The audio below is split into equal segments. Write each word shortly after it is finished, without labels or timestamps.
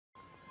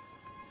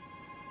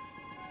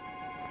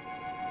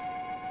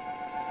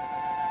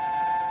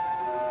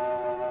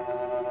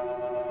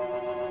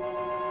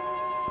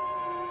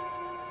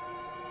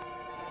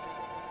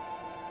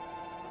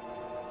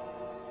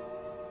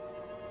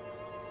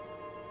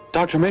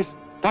Dr. Mason!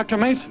 Dr.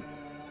 Mason!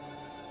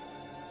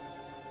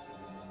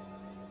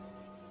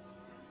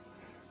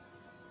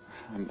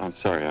 I'm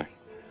sorry.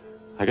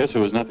 I guess it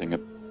was nothing. A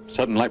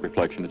sudden light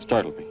reflection. It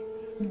startled me.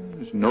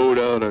 There's no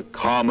doubt a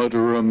comet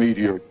or a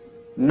meteor.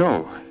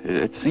 No,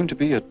 it seemed to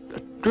be a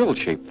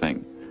drill-shaped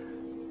thing.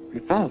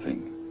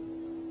 Revolving.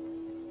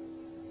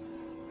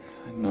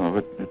 I know,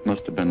 it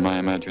must have been my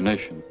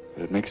imagination,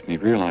 but it makes me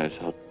realize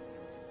how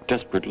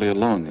desperately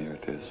alone the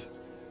Earth is.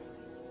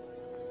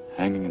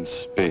 Hanging in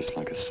space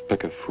like a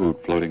speck of food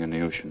floating in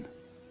the ocean.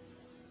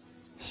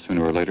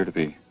 Sooner or later to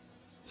be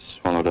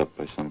swallowed up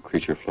by some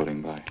creature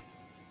floating by.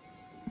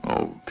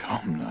 Oh,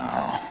 come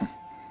now.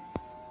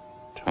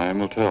 Time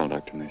will tell,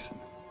 Dr. Mason.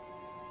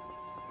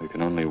 We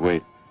can only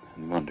wait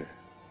and wonder.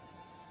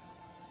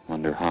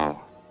 Wonder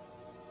how.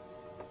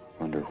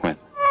 Wonder when.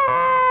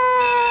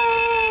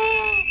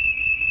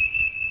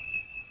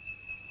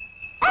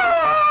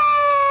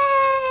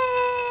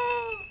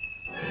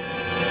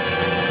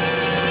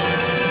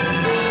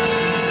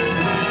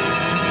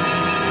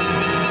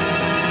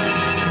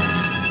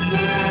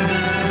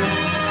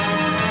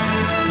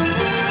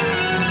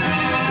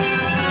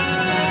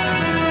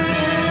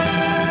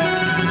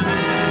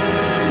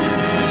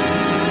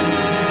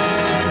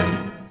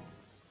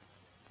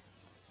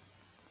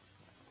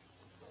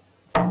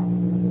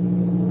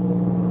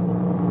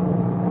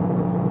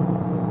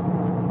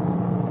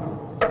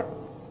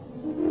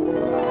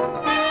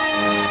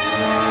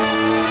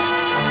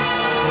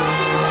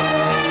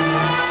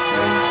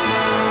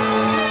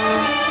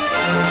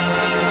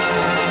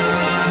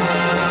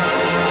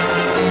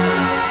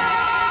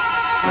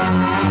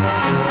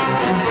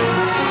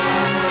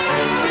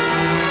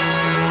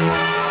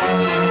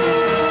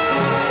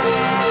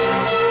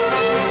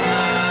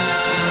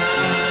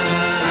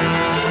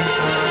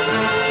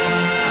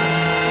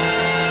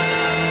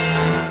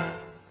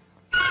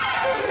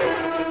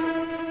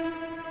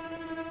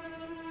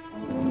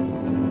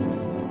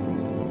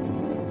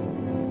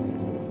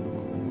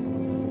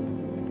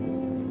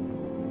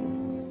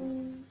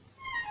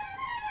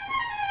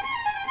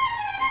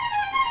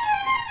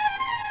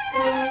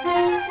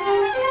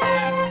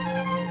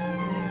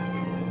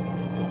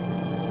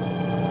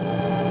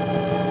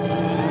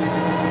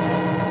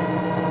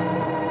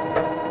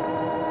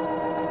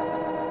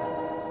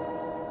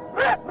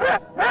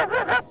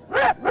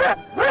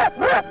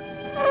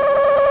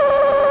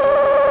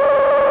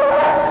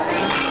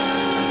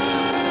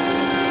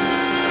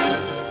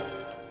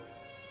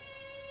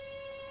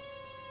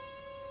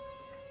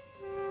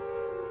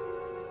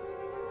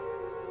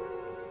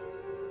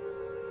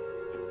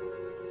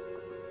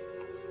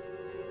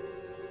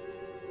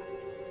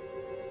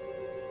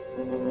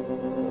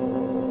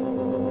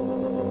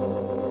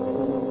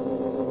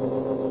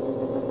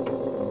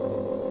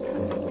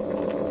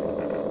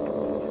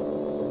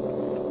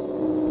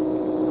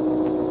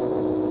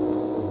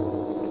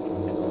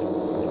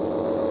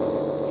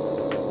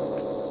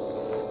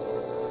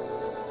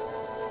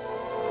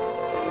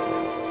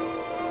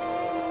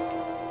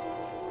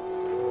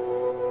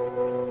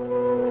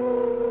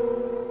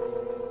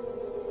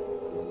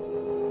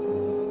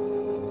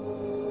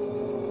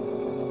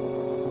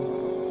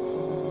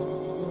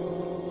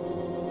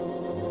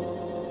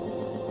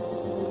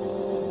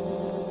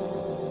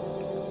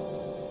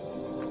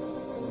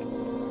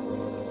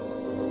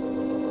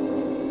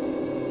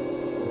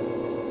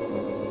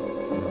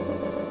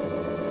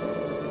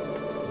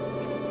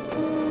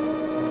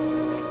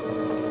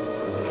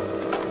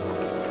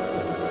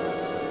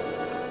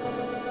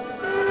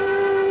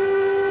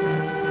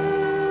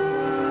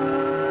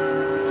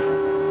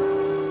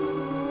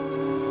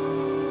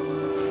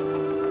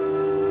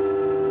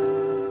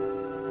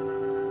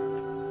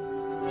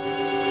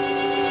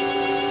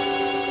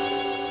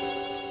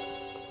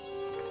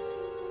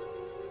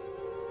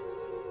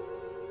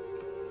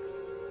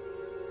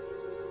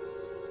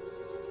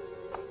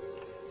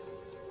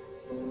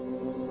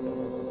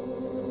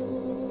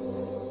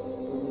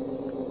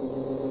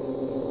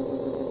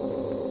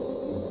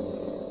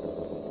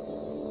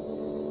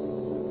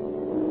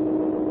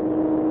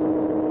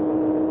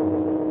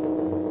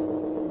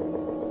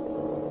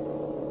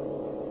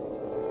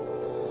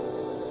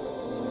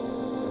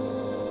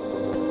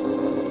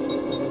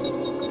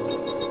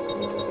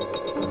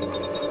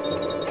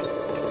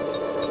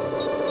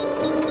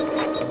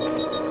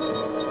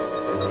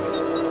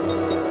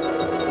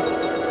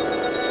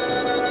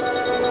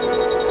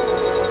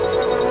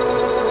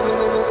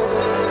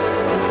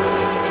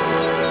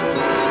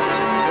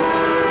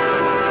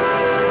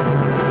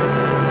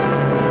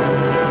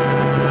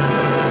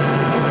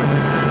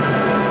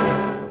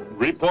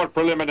 Report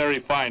preliminary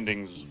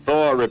findings.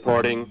 Thor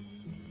reporting.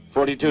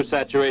 42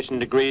 saturation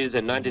degrees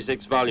and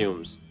 96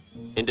 volumes.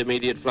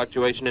 Intermediate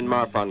fluctuation in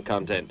Marfan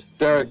content.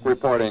 Derek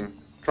reporting.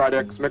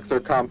 Tridex mixer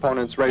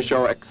components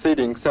ratio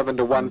exceeding 7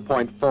 to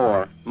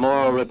 1.4.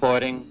 Moreal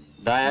reporting.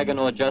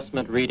 Diagonal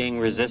adjustment reading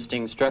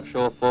resisting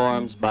structural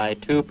forms by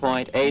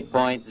 2.8.0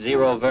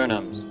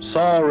 vernums.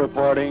 Saul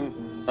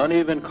reporting.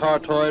 Uneven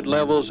cartoid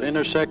levels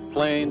intersect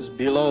planes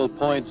below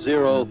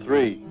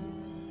 .03.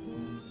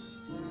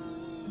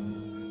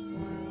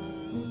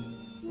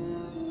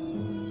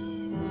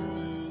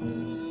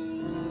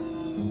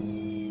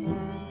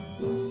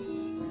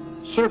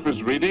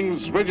 Surface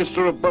readings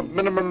register above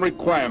minimum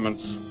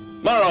requirements.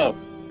 Morrow,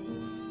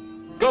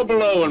 go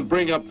below and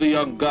bring up the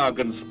young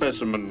Gargan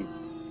specimen.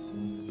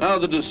 Now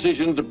the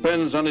decision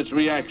depends on its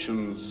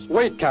reactions.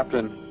 Wait,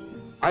 Captain.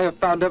 I have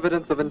found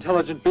evidence of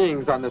intelligent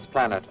beings on this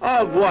planet.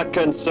 Of what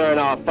concern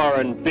are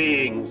foreign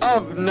beings?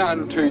 Of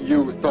none to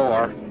you,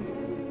 Thor.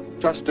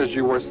 Just as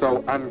you were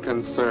so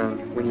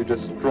unconcerned when you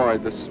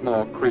destroyed the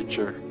small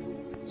creature.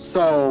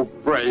 So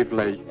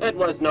bravely. It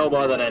was no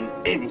more than an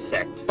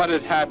insect. But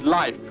it had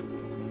life.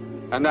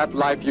 And that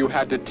life you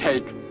had to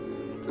take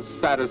to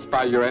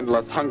satisfy your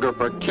endless hunger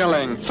for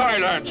killing.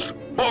 Silence,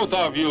 both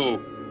of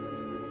you!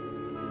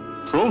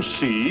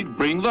 Proceed,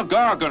 bring the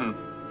Gargan.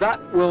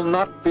 That will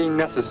not be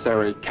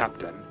necessary,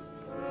 Captain.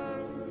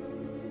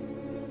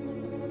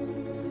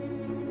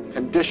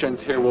 Conditions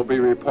here will be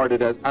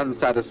reported as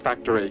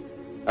unsatisfactory,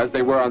 as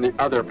they were on the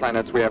other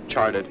planets we have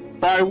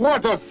charted. By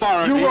what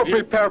authority? You will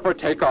prepare for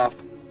takeoff.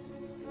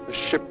 The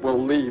ship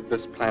will leave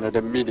this planet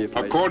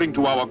immediately. According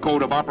to our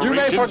code of operations...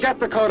 You may forget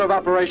the code of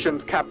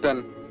operations,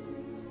 Captain.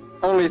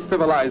 Only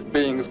civilized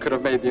beings could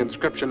have made the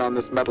inscription on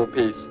this metal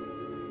piece.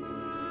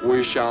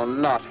 We shall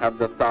not have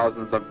the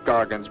thousands of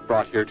Gargans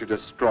brought here to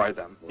destroy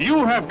them.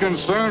 You have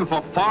concern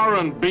for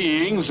foreign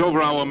beings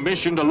over our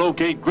mission to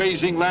locate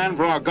grazing land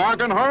for our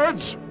Gargan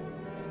herds?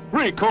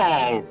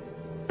 Recall,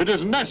 it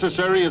is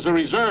necessary as a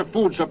reserve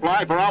food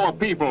supply for our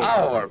people.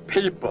 Our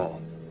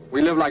people?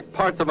 We live like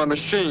parts of a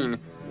machine.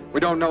 We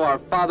don't know our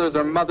fathers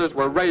or mothers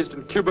were raised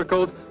in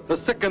cubicles. The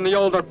sick and the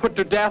old are put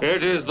to death.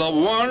 It is the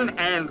one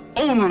and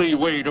only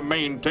way to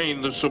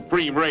maintain the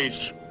supreme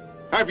race.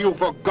 Have you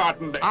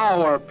forgotten that?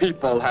 Our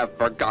people have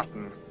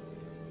forgotten.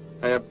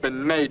 They have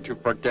been made to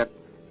forget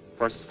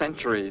for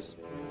centuries.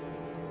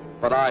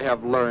 But I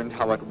have learned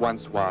how it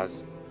once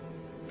was.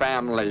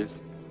 Families,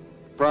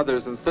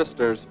 brothers and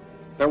sisters.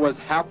 There was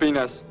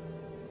happiness.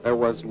 There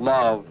was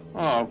love.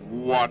 Of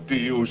what do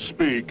you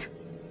speak?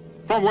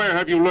 From where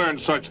have you learned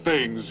such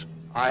things?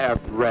 I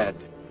have read.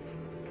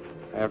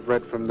 I have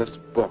read from this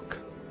book.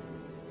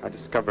 I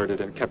discovered it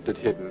and kept it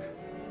hidden.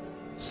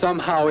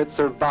 Somehow it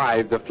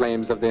survived the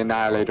flames of the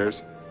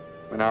Annihilators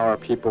when our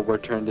people were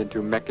turned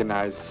into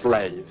mechanized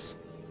slaves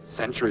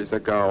centuries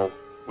ago.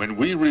 When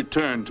we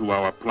return to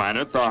our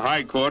planet, the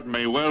High Court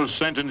may well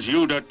sentence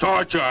you to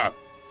torture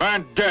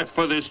and death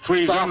for this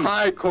treason. The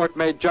High Court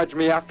may judge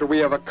me after we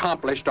have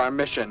accomplished our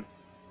mission.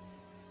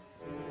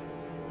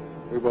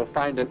 We will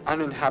find an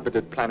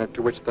uninhabited planet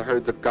to which the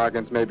herds of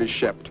Gargans may be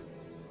shipped,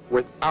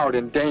 without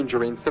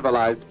endangering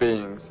civilized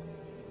beings.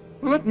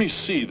 Let me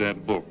see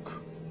that book.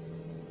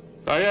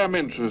 I am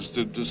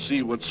interested to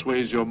see what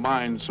sways your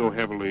mind so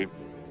heavily.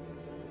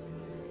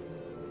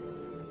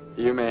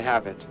 You may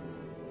have it.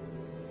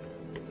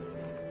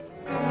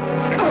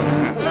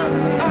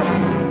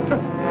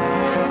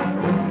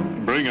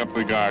 Bring up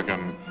the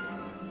Gargan.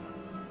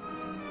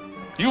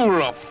 You're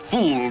a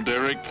fool,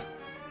 Derek.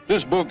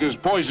 This book has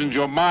poisoned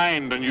your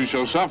mind, and you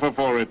shall suffer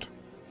for it.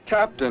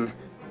 Captain,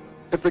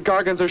 if the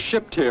Gargans are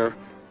shipped here,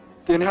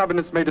 the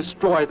inhabitants may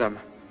destroy them.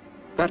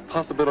 That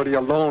possibility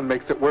alone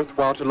makes it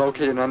worthwhile to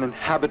locate an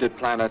uninhabited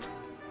planet.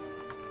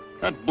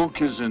 That book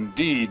has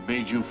indeed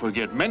made you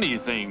forget many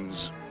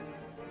things.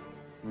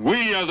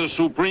 We are the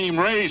supreme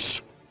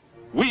race.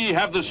 We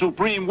have the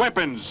supreme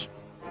weapons.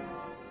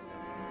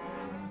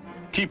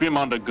 Keep him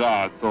under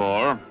guard,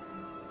 Thor.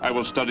 I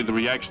will study the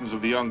reactions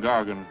of the young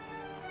Gargan.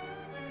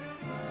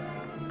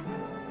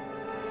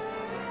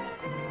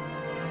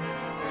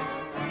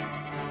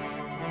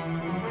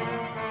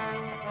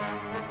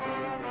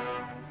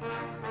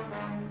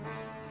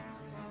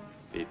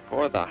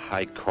 Before the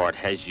High Court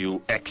has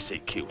you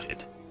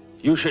executed,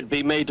 you should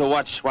be made to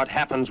watch what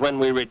happens when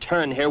we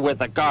return here with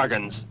the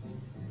Gargans.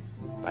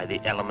 By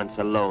the elements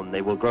alone,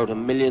 they will grow to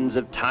millions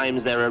of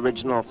times their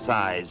original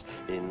size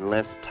in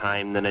less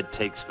time than it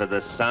takes for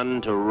the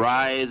sun to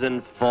rise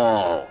and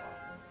fall.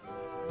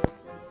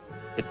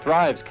 It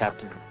thrives,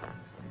 Captain.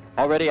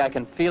 Already I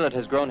can feel it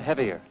has grown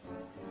heavier.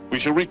 We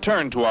shall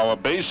return to our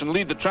base and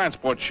lead the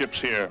transport ships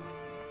here.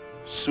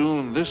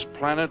 Soon this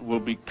planet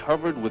will be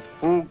covered with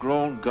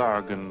full-grown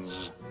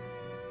Gargans.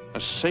 A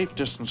safe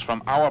distance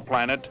from our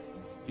planet,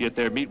 yet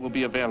their meat will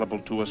be available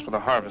to us for the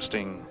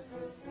harvesting.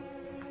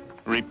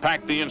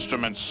 Repack the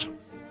instruments.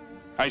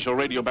 I shall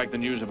radio back the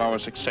news of our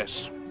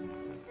success.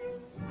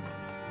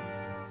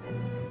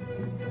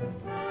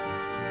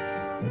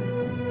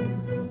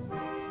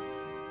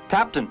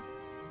 Captain!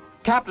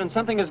 Captain,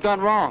 something has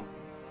gone wrong.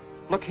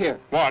 Look here.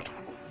 What?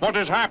 What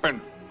has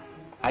happened?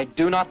 I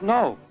do not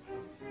know.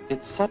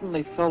 It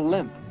suddenly fell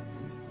limp,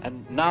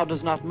 and now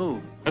does not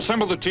move.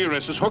 Assemble the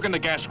TRSs, hook in the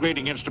gas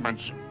grading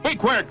instruments. Be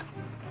quick!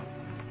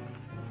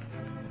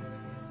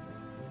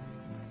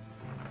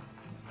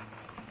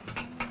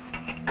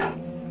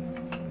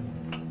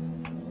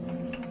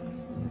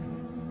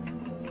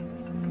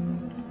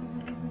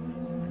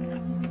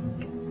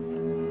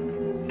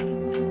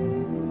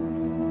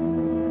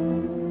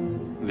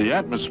 The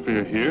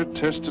atmosphere here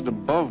tested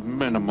above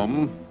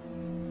minimum.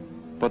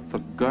 But the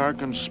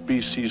Gargan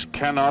species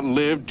cannot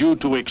live due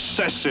to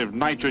excessive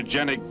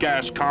nitrogenic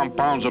gas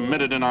compounds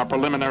emitted in our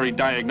preliminary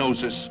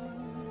diagnosis.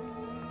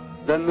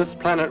 Then this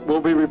planet will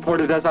be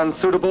reported as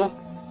unsuitable?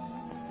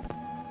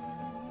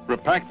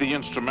 Repack the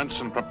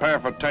instruments and prepare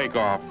for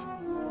takeoff.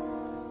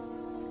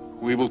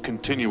 We will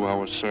continue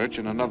our search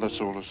in another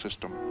solar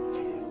system.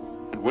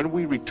 And when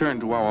we return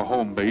to our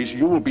home base,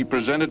 you will be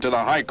presented to the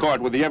High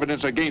Court with the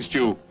evidence against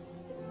you.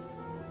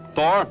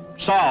 Thor,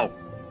 Saul,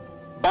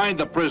 bind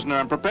the prisoner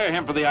and prepare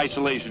him for the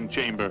isolation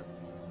chamber.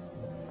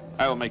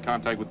 I will make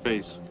contact with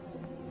base.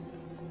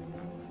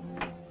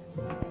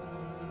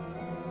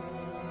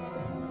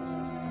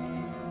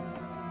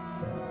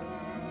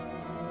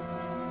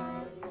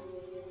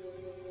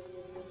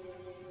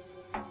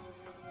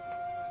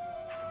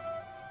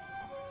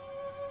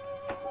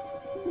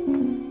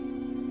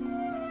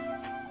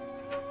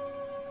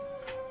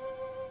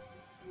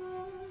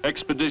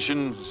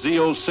 Expedition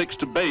Z06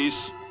 to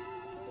base.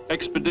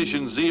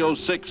 Expedition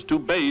Z06 to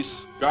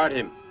base. Guard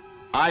him.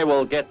 I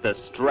will get the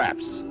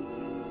straps.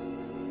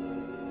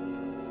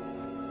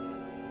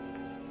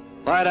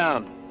 Lie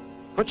down.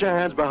 Put your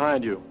hands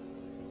behind you.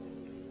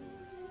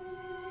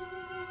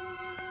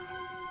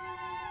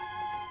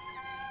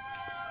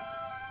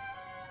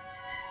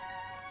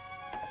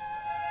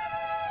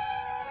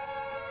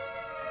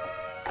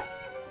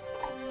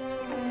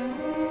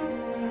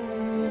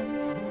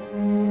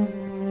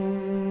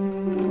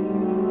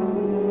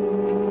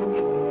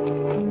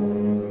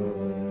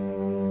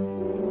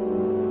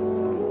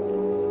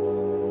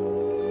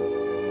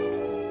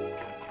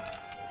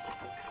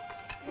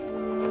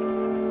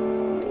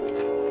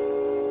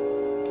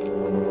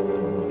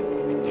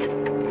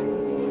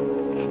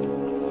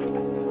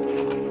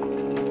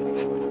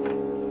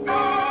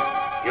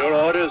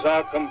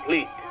 Are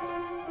complete.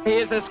 He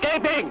is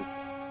escaping!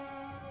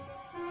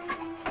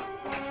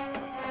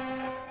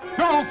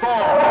 Go,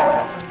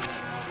 Thor!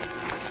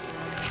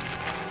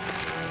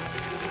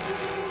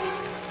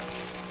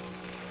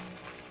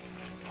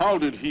 How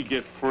did he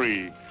get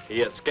free?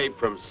 He escaped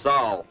from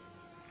Saul.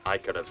 I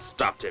could have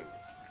stopped him.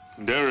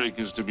 Derek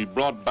is to be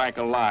brought back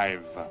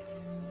alive.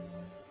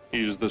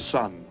 He is the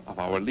son of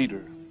our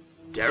leader.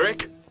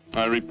 Derek?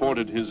 I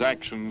reported his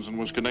actions and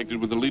was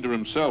connected with the leader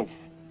himself.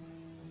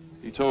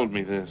 He told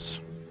me this.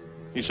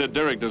 He said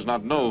Derek does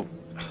not know.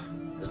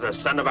 As the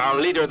son of our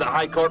leader, the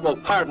High Court will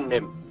pardon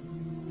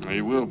him.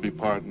 He will be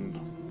pardoned.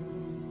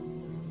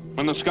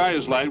 When the sky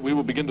is light, we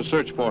will begin to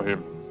search for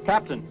him.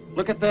 Captain,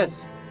 look at this.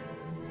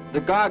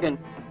 The Gargan,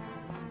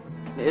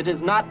 it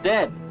is not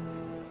dead.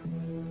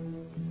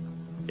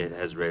 It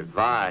has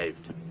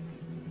revived.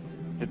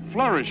 It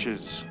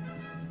flourishes.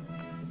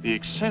 The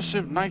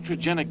excessive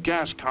nitrogenic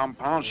gas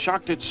compound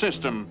shocked its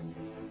system.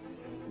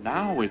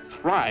 Now it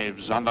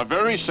thrives on the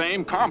very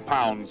same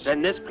compounds.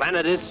 Then this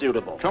planet is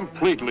suitable.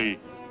 Completely.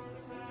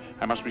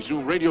 I must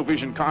resume radio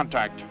vision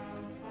contact.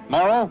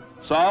 Morrow,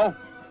 Saul,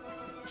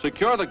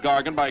 secure the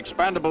Gargan by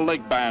expandable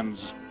leg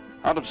bands.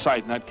 Out of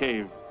sight in that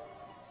cave.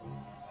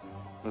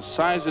 The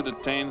size it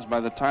attains by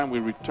the time we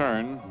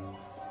return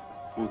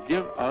will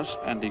give us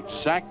an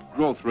exact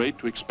growth rate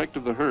to expect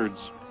of the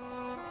herds.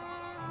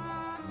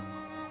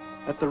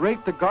 At the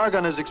rate the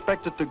Gargan is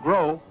expected to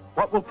grow,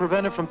 what will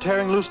prevent it from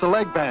tearing loose the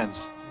leg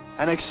bands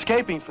and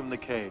escaping from the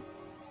cave?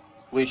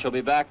 We shall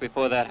be back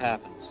before that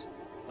happens,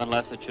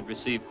 unless it should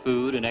receive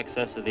food in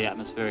excess of the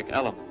atmospheric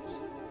elements.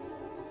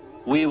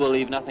 We will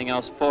leave nothing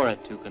else for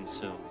it to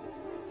consume.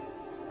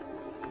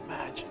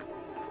 Imagine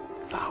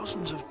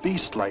thousands of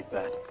beasts like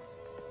that,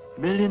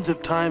 millions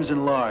of times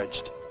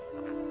enlarged,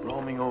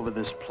 roaming over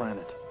this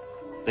planet.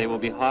 They will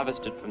be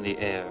harvested from the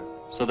air,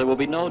 so there will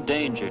be no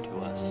danger to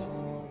us.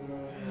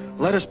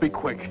 Let us be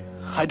quick.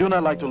 I do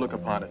not like to look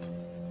upon it.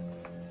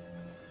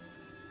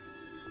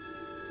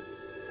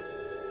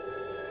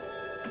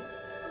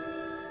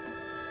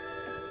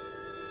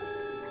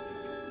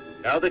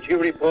 Now that you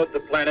report the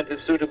planet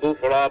is suitable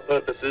for our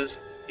purposes,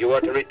 you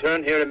are to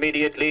return here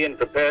immediately and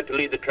prepare to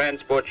lead the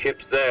transport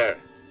ships there.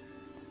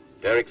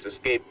 Derek's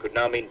escape could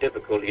now mean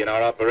difficulty in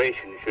our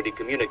operation should he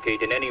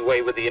communicate in any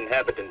way with the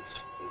inhabitants,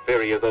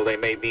 inferior though they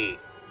may be.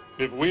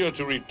 If we are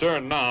to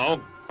return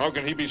now, how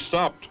can he be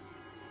stopped?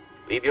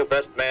 Leave your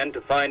best man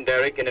to find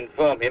Derek and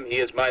inform him he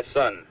is my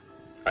son.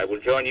 I will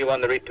join you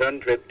on the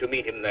return trip to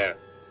meet him there.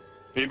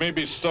 He may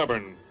be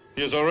stubborn.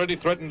 He has already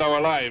threatened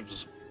our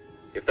lives.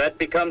 If that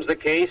becomes the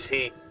case,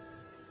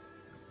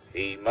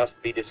 he must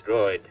be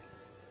destroyed.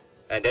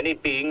 And any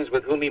beings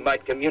with whom he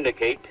might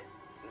communicate,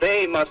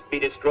 they must be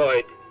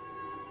destroyed.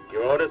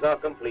 Your orders are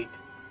complete.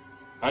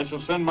 I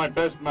shall send my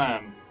best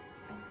man.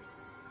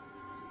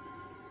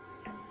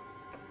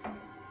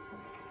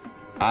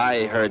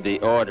 I heard the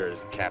orders,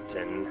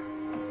 Captain.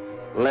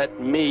 Let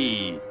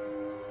me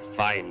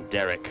find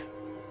Derek.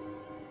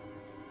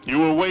 You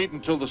will wait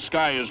until the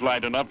sky is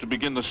light enough to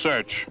begin the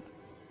search.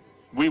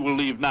 We will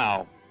leave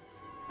now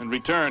and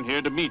return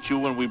here to meet you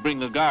when we bring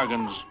the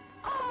Gargans.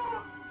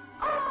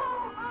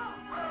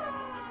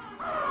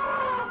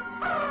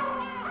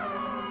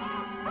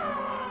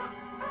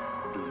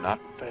 Do not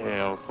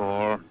fail,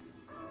 Thor.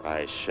 I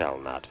I shall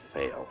not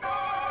fail.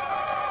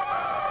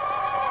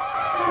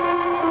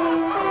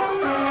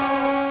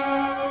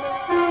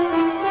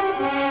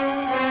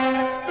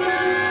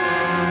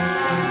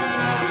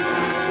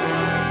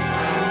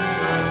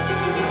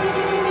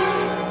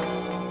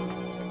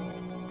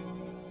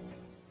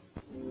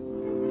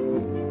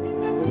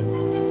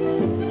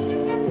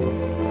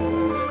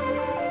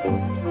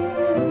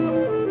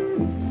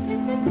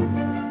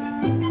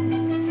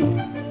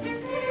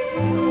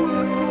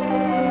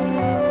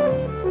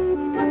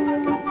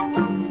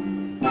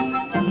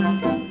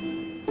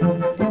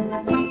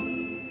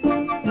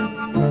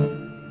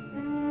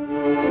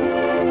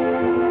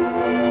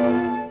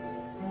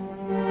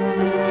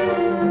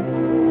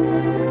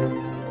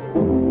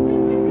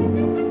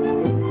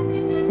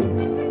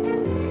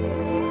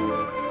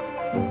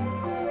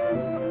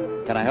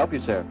 Can I help you,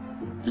 sir?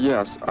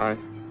 Yes,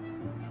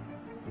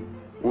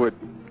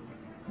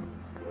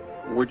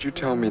 Would you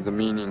tell me the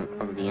meaning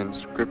of the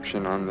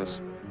inscription on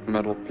this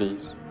metal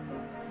piece?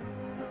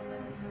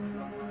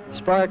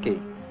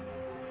 Sparky,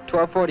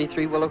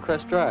 1243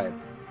 Willowcrest Drive.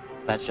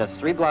 That's just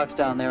 3 blocks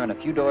down there and a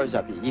few doors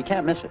up. You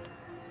can't miss it.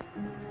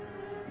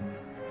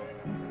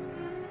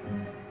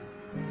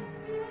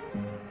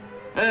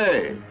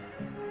 Hey,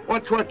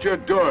 what's what you're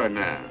doing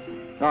now?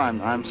 No,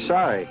 I'm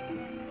sorry.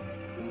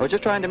 I was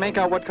just trying to make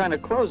out what kind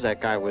of clothes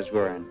that guy was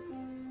wearing.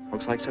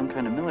 Looks like some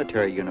kind of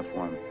military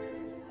uniform.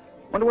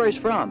 Wonder where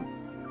he's from.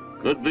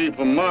 Could be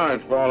from Mars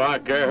for all I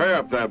care. Hurry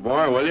up that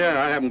boy, will you?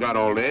 I haven't got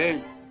all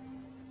day.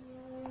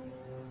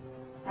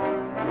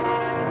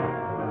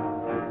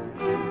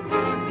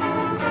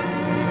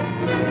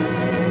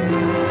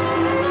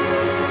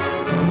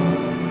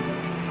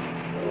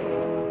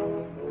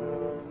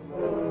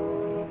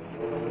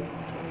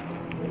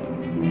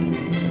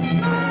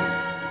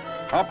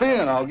 Hop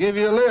in, I'll give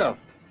you a lift.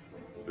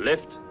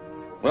 Lift?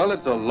 Well,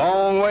 it's a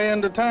long way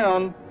into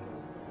town.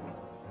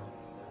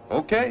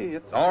 Okay,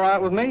 it's all right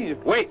with me.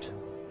 Wait!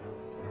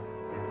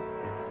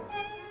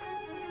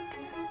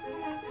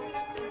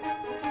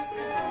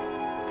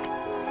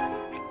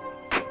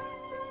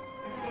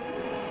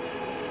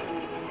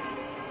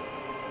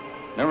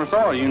 Never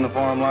saw a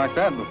uniform like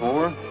that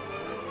before.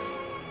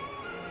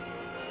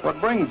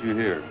 What brings you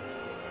here?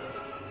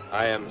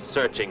 I am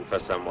searching for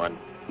someone.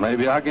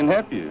 Maybe I can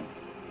help you.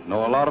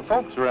 Know a lot of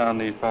folks around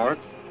these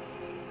parts.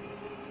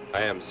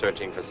 I am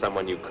searching for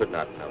someone you could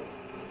not know.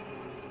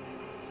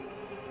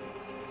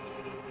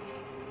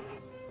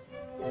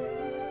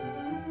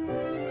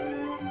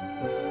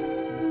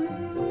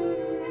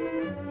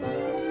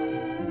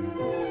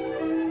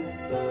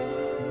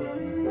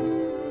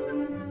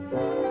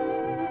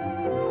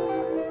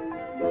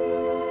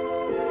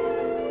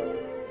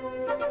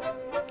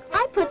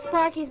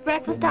 Sparky's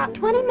breakfast out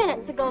 20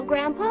 minutes ago,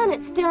 Grandpa, and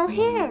it's still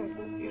here.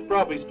 He's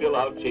probably still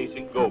out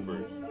chasing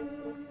gophers.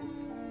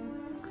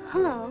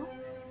 Hello.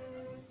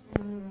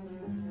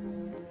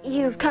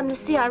 You've come to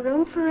see our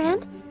room for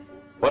rent?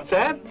 What's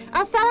that?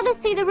 A fellow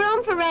to see the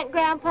room for rent,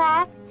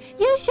 Grandpa.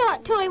 You show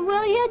it to him,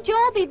 will you?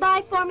 Joe'll be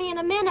by for me in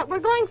a minute. We're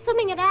going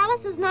swimming at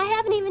Alice's, and I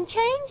haven't even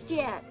changed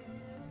yet.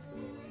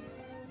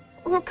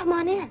 Well, come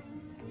on in.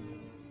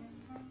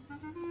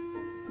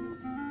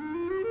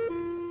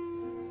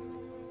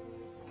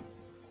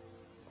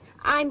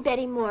 I'm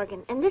Betty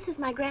Morgan, and this is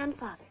my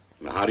grandfather.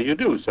 How do you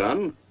do,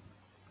 son?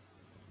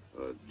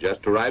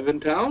 Just arrived in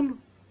town?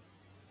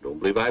 Don't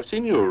believe I've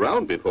seen you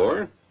around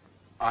before.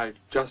 I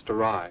just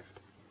arrived.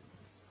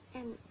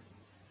 And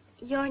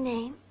your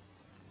name?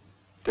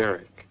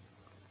 Derek.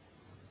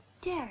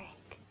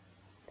 Derek.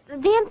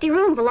 The empty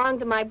room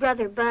belonged to my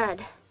brother,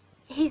 Bud.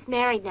 He's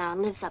married now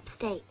and lives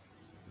upstate.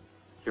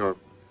 Your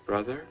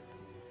brother?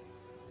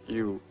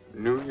 You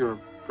knew your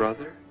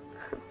brother?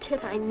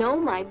 Did I know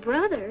my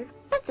brother?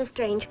 That's a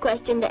strange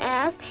question to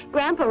ask.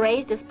 Grandpa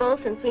raised us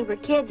both since we were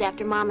kids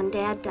after Mom and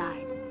Dad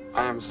died.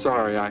 I am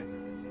sorry,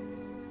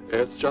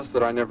 It's just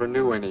that I never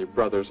knew any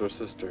brothers or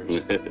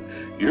sisters.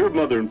 Your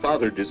mother and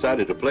father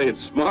decided to play it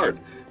smart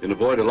and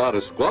avoid a lot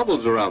of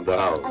squabbles around the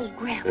house. Oh,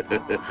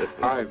 Grandpa.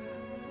 I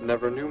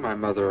never knew my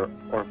mother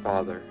or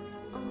father.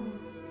 Oh.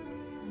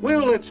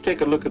 Well, let's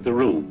take a look at the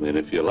room, and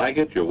if you like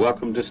it, you're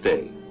welcome to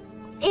stay.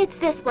 It's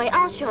this way.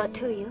 I'll show it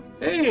to you.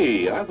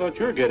 Hey, I thought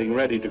you were getting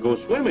ready to go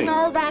swimming.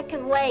 No, that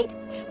can wait.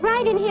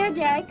 Right in here,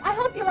 Derek. I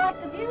hope you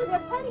like the view. There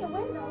are plenty of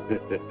windows.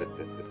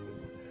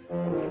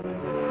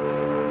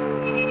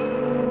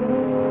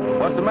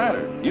 What's the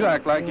matter? You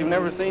act like you've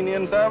never seen the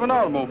inside of an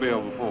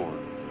automobile before.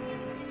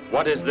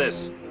 What is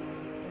this?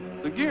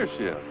 The gear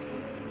shift.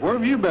 Where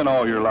have you been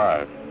all your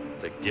life?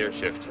 The gear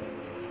shift.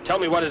 Tell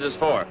me what it is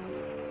for.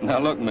 Now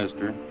look,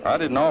 mister, I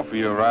didn't offer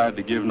you a ride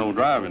to give no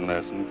driving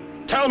lesson.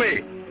 Tell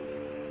me!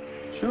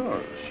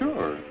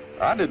 Sure.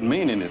 I didn't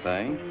mean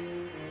anything.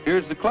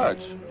 Here's the clutch.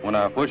 When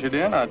I push it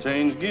in, I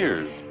change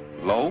gears.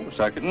 Low,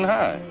 second, and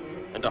high.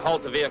 And to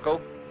halt the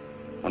vehicle?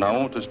 When I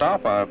want to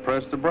stop, I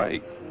press the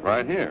brake,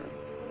 right here.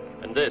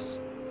 And this?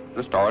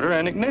 The starter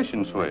and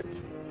ignition switch.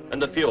 And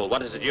the fuel,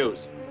 what does it use?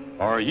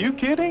 Are you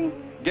kidding?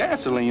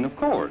 Gasoline, of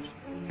course.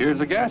 Here's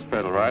the gas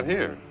pedal right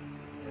here.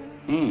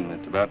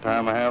 It's about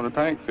time I have the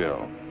tank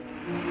filled.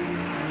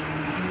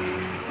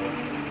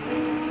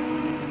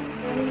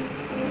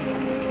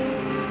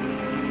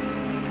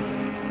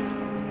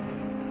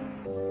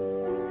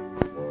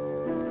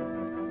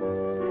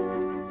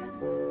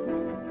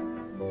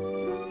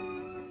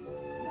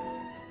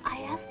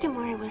 I asked him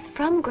where he was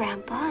from,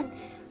 Grandpa, and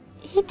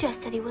he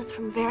just said he was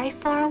from very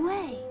far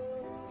away.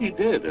 He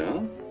did,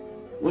 huh?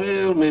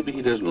 Well, maybe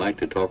he doesn't like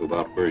to talk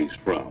about where he's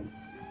from.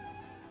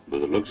 By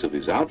the looks of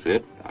his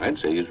outfit, I'd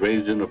say he's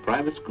raised in a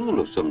private school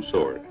of some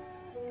sort.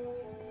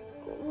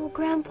 Well,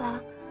 Grandpa,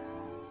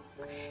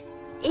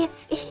 if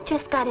he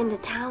just got into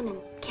town and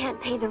can't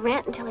pay the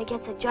rent until he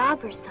gets a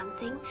job or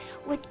something,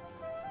 would...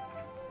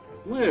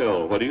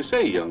 Well, what do you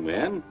say, young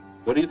man?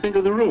 What do you think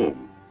of the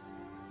room?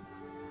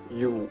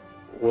 You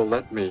will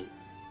let me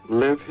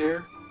live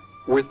here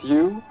with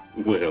you?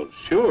 Well,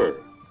 sure.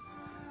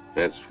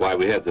 That's why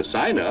we had the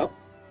sign up.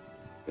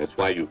 That's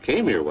why you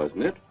came here,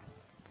 wasn't it?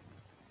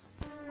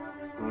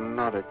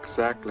 Not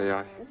exactly,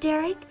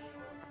 Derek,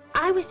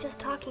 I was just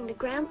talking to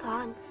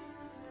Grandpa, and...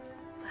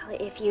 Well,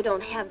 if you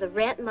don't have the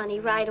rent money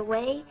right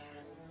away,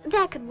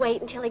 that could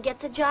wait until he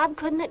gets a job,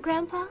 couldn't it,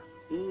 Grandpa?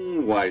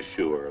 Why,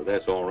 sure.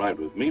 That's all right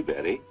with me,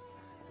 Betty.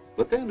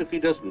 But then if he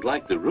doesn't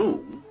like the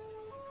room...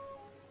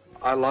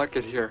 I like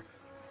it here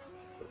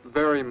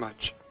very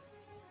much.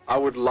 I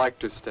would like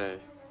to stay.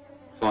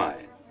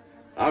 Fine.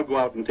 I'll go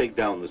out and take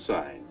down the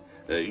sign.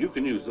 You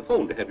can use the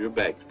phone to have your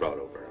bags brought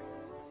over.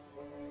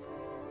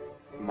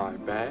 My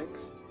bags?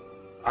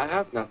 I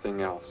have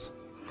nothing else.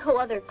 No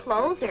other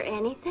clothes or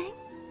anything?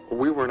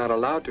 We were not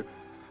allowed to.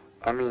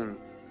 I mean,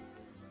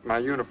 my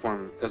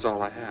uniform is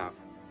all I have.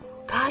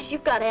 Gosh,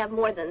 you've got to have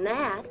more than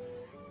that.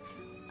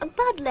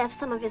 Bud left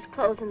some of his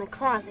clothes in the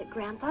closet,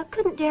 Grandpa.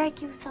 Couldn't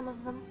Derek use some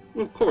of them?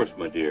 Of course,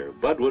 my dear.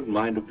 Bud wouldn't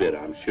mind a bit,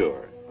 I'm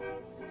sure.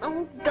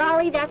 Oh,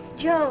 golly, that's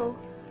Joe.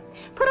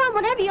 Put on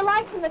whatever you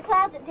like from the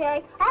closet,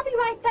 Derek. I'll be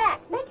right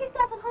back. Make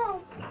yourself at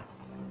home.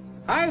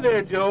 Hi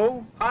there,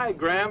 Joe. Hi,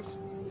 Gramps.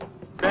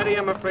 Betty,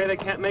 I'm afraid I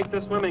can't make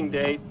the swimming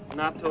date.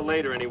 Not till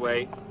later,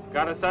 anyway.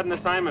 Got a sudden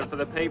assignment for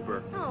the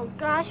paper. Oh,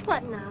 gosh,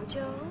 what now,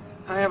 Joe?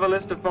 I have a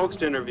list of folks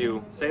to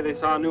interview. Say they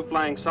saw a new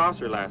flying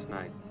saucer last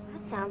night.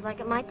 That sounds like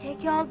it might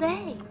take you all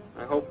day.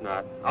 I hope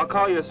not. I'll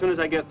call you as soon as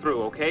I get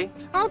through, okay?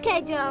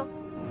 Okay, Joe.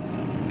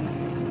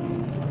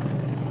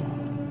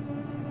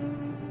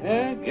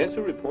 I guess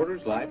a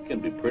reporter's life can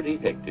be pretty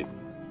hectic.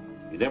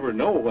 You never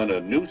know when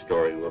a news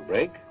story will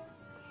break.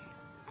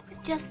 I was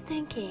just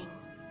thinking.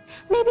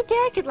 Maybe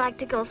Derek would like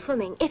to go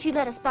swimming if you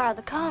let us borrow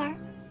the car.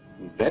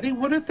 Betty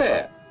would at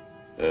that.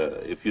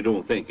 If you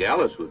don't think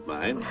Alice would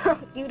mind.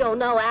 You don't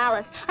know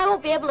Alice. I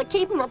won't be able to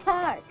keep them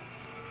apart.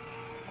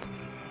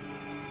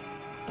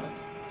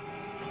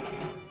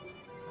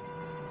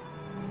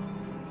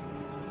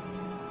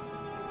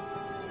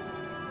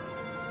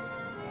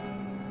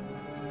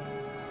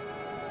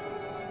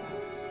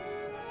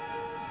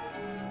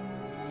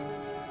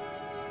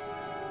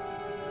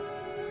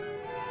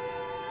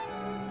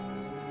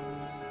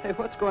 Hey,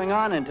 what's going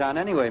on in town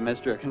anyway,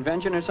 mister? A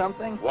convention or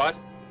something? What?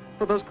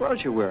 For those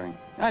clothes you're wearing.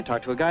 I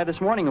talked to a guy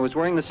this morning who was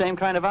wearing the same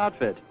kind of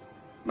outfit.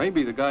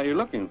 Maybe the guy you're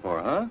looking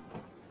for, huh?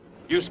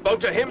 You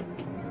spoke to him?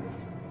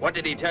 What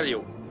did he tell you?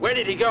 Where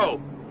did he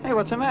go? Hey,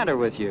 what's the matter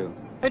with you?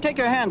 Hey, take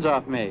your hands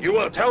off me. You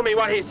will tell me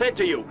what he said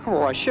to you. Oh,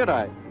 why should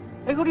I?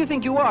 Hey, who do you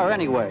think you are,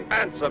 anyway?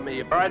 Answer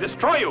me, or I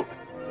destroy you.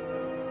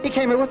 He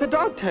came here with a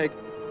dog tag.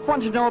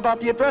 Wanted to know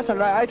about the address,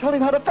 and I told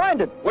him how to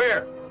find it.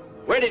 Where?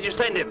 Where did you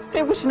send him?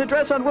 It was an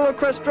address on Willow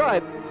Crest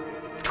Drive.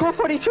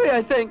 1243,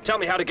 I think. Tell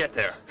me how to get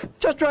there.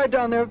 Just drive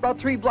down there about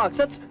 3 blocks.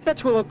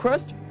 That's Willow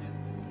Crest.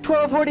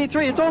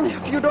 1243. It's only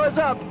a few doors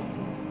up.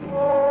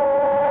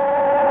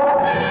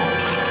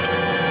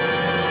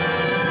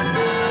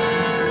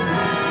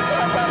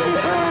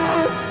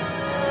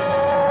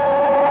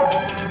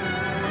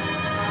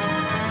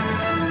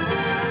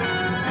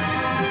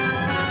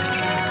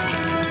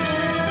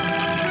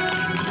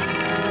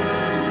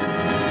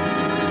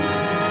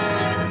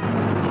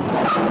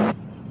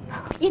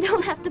 You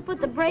don't have to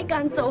put the brake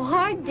on so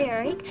hard,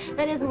 Derek.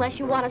 That is, unless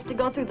you want us to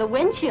go through the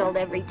windshield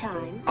every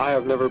time. I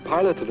have never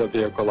piloted a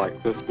vehicle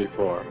like this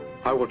before.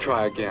 I will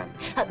try again.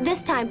 This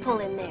time, pull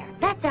in there.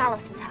 That's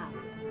Alice's house.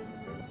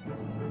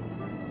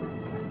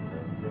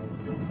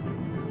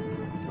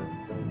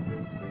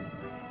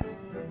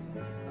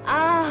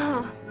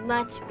 Ah,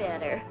 much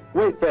better.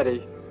 Wait,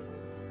 Betty.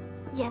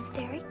 Yes,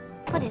 Derek?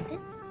 What is it?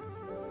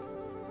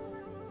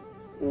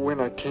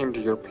 When I came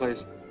to your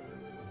place,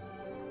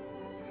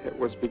 it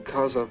was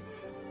because of...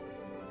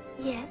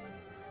 Yes?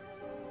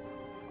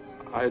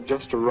 I had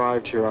just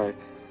arrived here.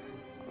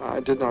 I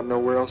did not know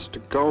where else to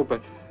go,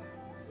 but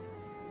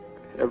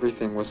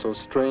everything was so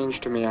strange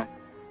to me.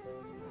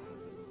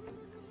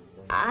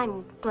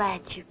 I'm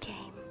glad you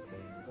came.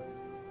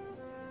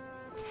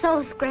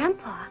 So's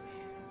Grandpa.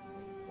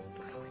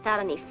 Without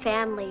any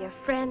family or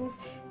friends,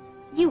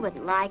 you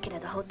wouldn't like it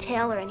at a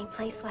hotel or any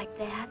place like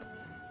that.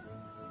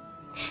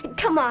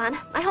 Come on.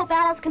 I hope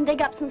Alice can dig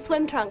up some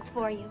swim trunks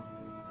for you.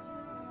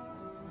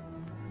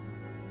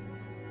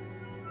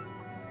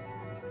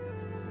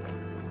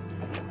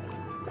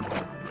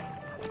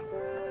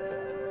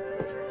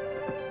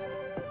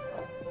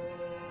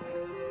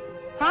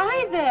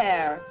 Hi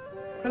there.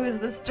 Who's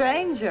the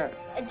stranger?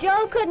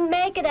 Joe couldn't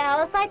make it,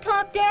 Alice. I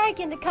talked Derek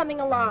into coming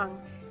along.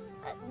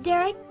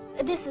 Derek,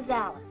 this is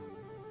Alice.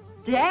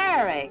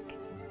 Derek.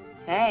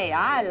 Hey,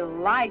 I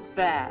like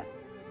that.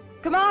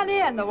 Come on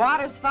in, the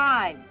water's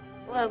fine.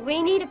 Well,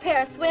 we need a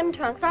pair of swim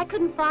trunks. I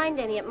couldn't find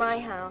any at my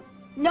house.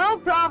 No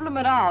problem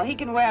at all. He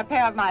can wear a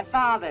pair of my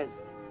father's.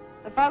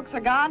 The folks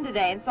are gone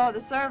today, and so are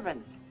the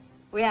servants.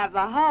 We have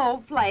the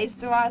whole place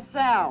to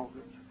ourselves.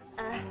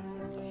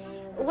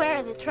 Where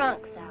are the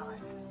trunks, Alice?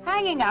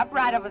 Hanging up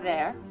right over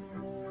there.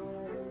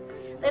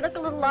 They look a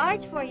little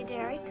large for you,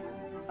 Derek.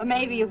 Well,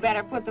 maybe you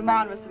better put them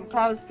on with some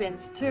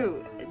clothespins,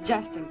 too,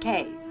 just in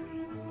case.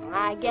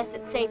 I guess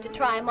it's safe to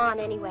try them on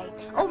anyway.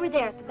 Over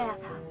there at the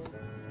bathhouse.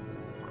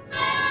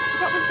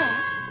 What was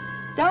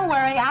that? Don't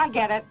worry, I'll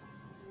get it.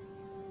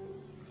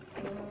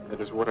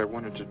 It is what I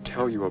wanted to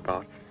tell you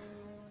about.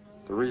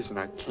 The reason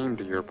I came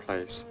to your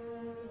place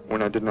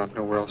when I did not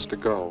know where else to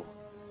go.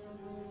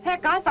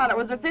 Heck, I thought it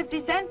was a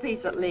 50-cent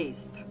piece at least.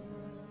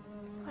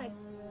 Why,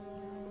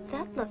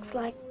 that looks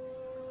like...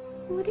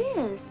 who it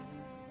is.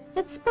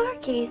 It's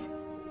Sparky's.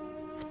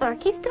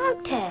 Sparky's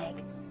dog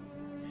tag.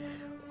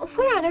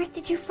 Where on earth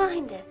did you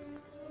find it?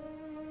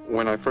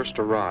 When I first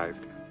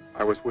arrived,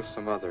 I was with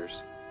some others.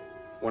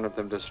 One of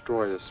them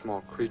destroyed a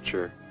small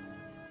creature.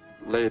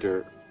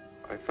 Later,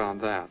 I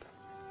found that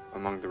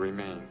among the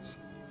remains.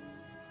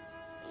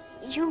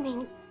 You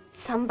mean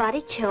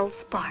somebody killed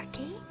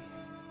Sparky?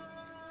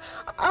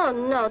 Oh,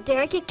 no,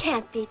 Derek, it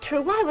can't be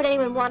true. Why would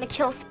anyone want to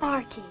kill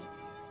Sparky?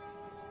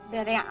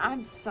 Betty,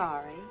 I'm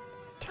sorry.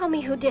 Tell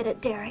me who did it,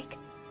 Derek.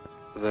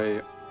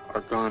 They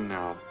are gone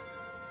now.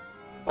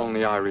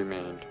 Only I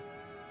remained.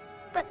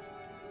 But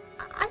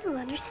I don't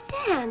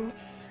understand.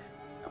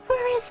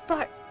 Where is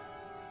Sparky?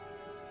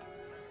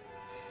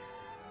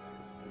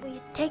 Will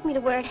you take me to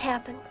where it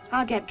happened?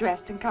 I'll get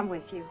dressed and come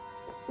with you.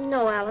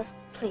 No, Alice,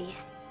 please.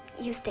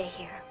 You stay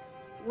here.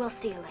 We'll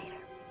see you later.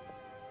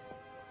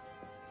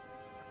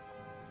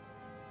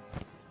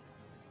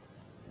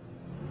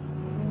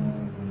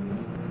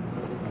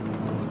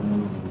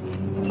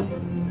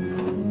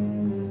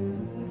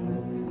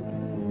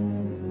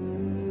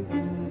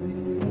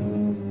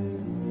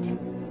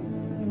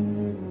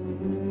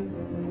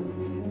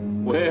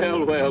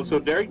 Well, so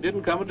Derek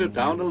didn't come into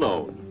town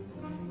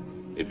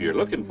alone. If you're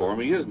looking for him,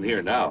 he isn't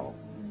here now.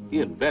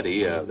 He and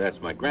Betty, that's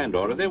my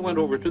granddaughter, they went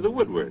over to the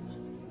Woodwards.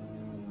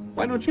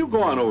 Why don't you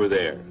go on over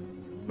there?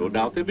 No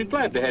doubt they'd be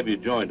glad to have you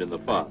joined in the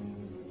fun.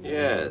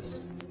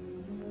 Yes.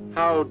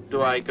 How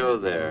do I go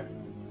there?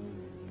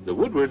 The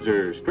Woodwards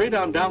are straight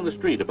on down the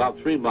street about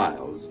 3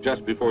 miles,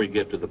 just before you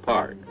get to the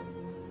park.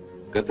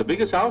 Got the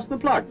biggest house in the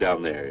block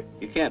down there.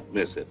 You can't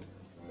miss it.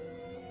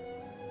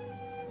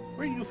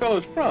 Where are you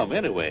fellas from,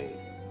 anyway?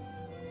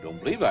 Don't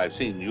believe I've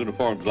seen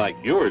uniforms like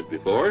yours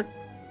before.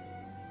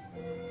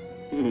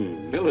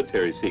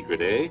 Military secret,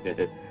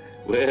 eh?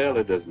 Well,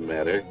 it doesn't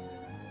matter.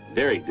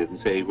 Derek didn't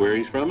say where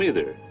he's from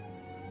either.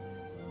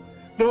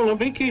 Don't let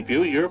me keep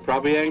you. You're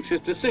probably anxious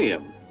to see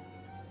him.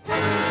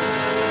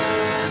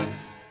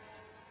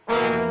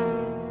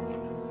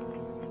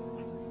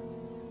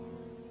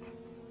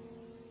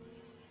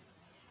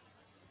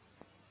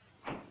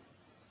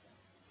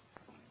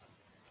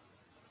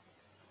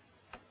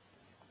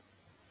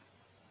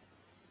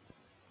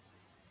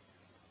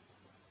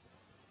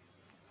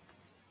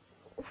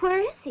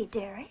 Where is he,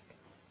 Derek?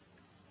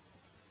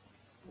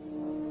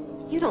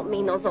 You don't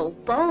mean those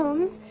old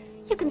bones.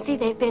 You can see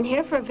they've been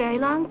here for a very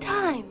long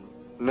time.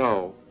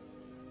 No.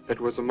 It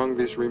was among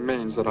these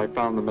remains that I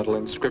found the metal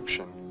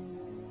inscription.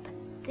 But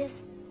this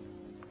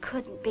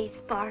couldn't be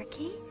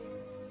Sparky.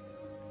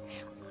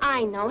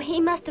 I know. He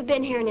must have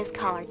been here and his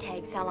collar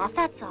tag fell off,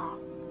 that's all.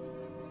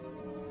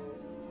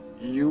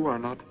 You are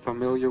not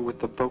familiar with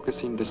the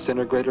focusing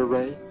disintegrator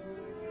ray?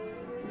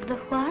 The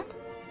what?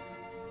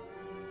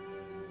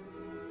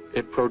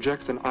 It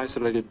projects an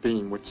isolated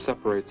beam which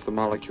separates the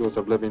molecules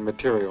of living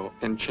material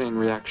in chain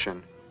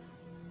reaction.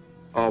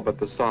 All but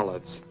the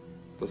solids,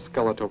 the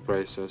skeletal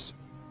braces.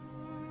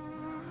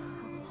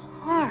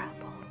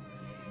 Horrible.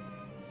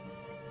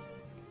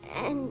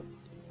 And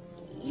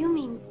you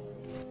mean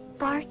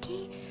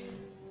Sparky?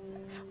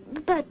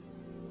 But...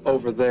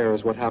 Over there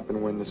is what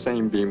happened when the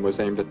same beam was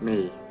aimed at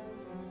me.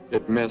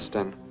 It missed,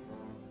 and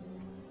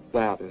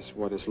that is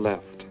what is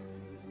left.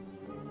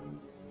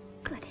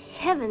 Good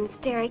heavens,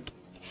 Derek.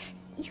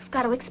 You've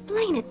got to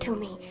explain it to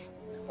me.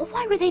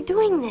 Why were they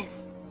doing this?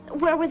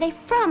 Where were they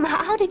from?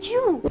 How did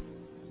you?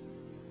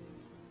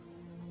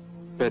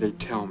 Betty,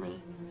 tell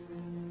me,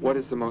 what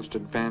is the most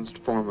advanced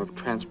form of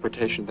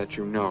transportation that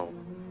you know?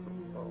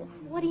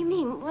 What do you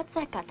mean? What's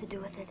that got to do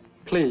with it?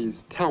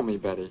 Please, tell me,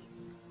 Betty.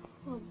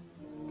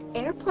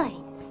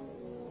 Airplanes.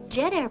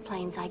 Jet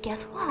airplanes, I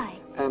guess. Why?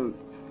 And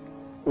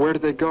where do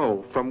they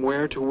go? From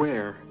where to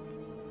where?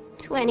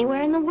 To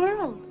anywhere in the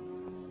world.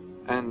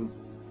 And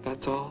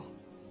that's all?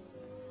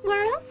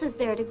 Where else is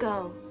there to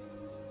go?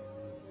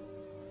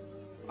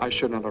 I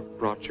should not have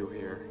brought you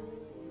here.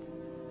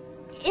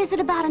 Is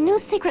it about a new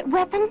secret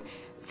weapon?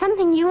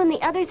 Something you and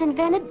the others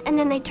invented and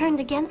then they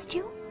turned against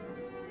you?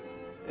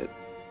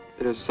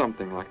 It is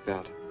something like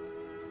that.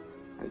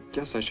 I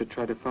guess I should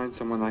try to find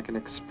someone I can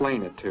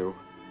explain it to.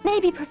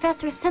 Maybe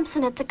Professor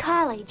Simpson at the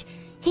college.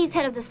 He's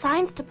head of the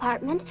science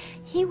department.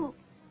 He will...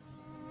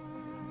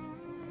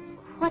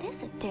 What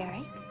is it,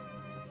 Derek?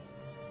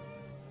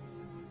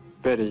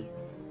 Betty,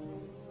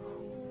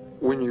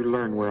 when you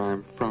learn where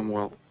I'm from,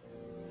 well,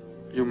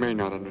 you may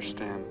not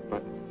understand,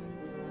 but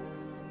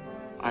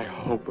I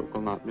hope it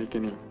will not make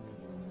any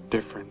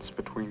difference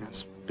between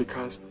us,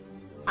 because...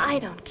 I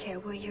don't care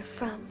where you're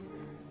from.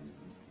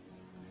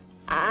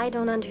 I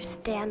don't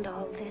understand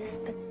all this,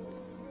 but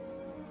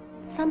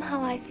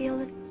somehow I feel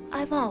that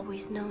I've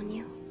always known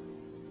you.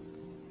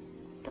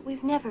 That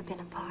we've never been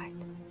apart.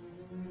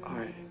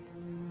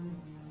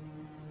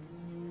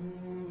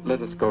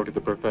 Let us go to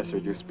the professor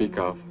you speak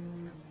of.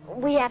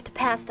 We have to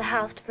pass the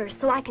house first,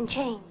 so I can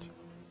change.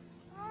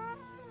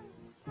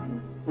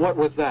 What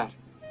was that?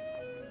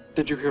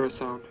 Did you hear a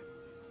sound?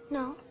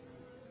 No.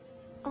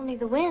 Only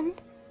the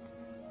wind.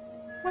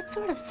 What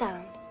sort of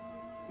sound?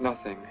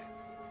 Nothing.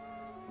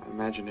 My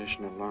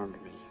imagination alarmed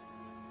me.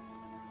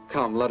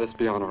 Come, let us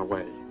be on our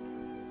way.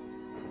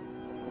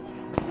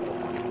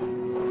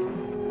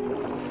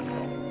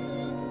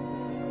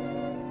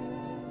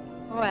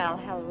 Well,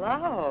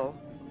 hello.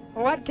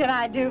 What can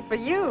I do for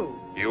you?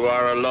 You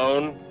are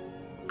alone?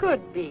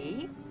 Could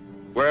be.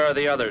 Where are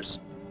the others?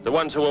 The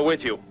ones who were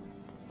with you?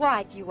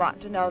 Why do you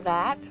want to know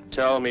that?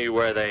 Tell me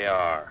where they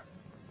are.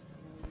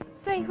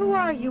 Say, who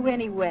are you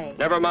anyway?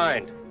 Never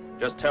mind.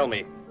 Just tell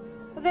me.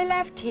 Well, they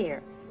left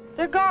here.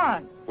 They're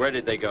gone. Where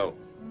did they go?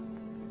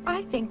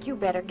 I think you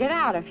better get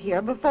out of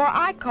here before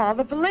I call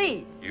the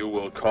police. You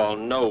will call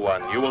no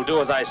one. You will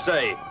do as I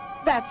say.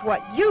 That's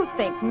what you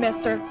think,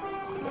 mister.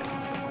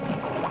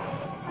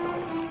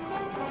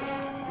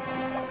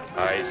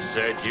 I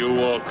said you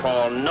will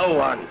call no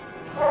one.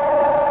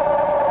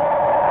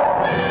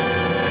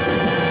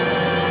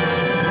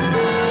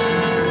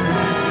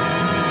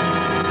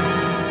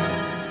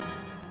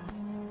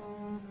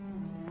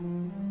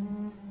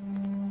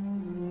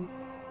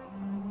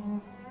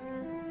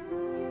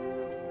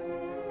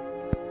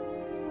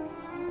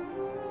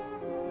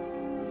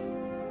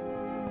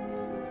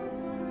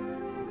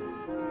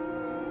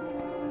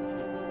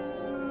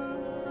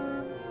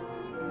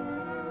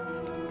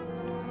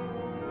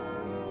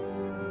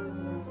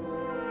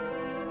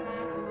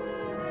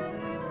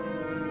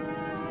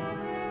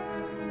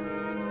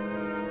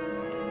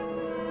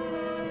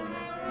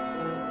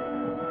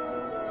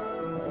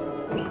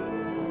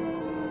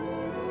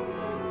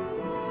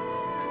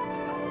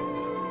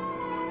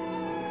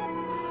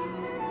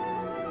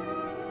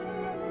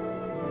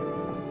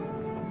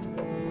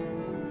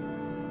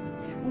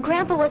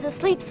 Grandpa was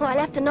asleep, so I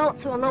left a note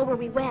so he'll know where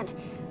we went.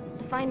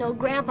 If I know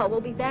Grandpa, we'll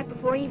be back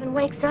before he even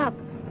wakes up.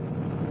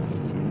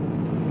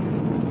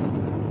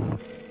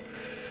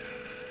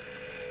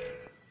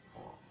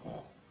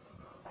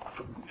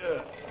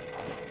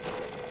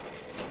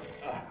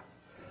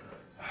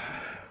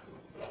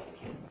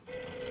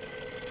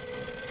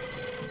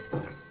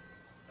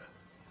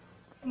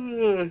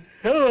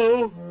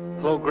 Hello.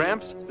 Hello,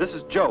 Gramps. This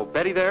is Joe.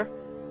 Betty there?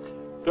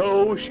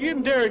 No, she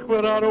and Derek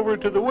went out over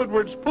to the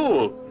Woodward's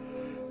pool.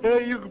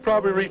 You could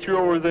probably reach her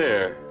over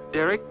there.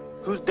 Derek?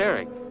 Who's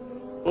Derek?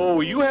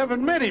 Oh, you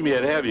haven't met him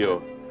yet, have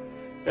you?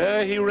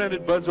 He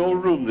rented Bud's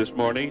old room this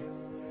morning.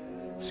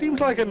 Seems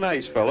like a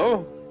nice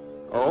fellow.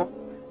 Oh?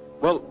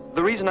 Well,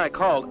 the reason I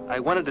called, I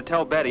wanted to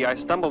tell Betty I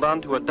stumbled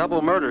onto a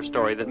double murder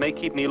story that may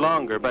keep me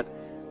longer, but,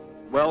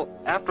 well,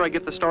 after I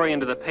get the story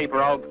into the paper,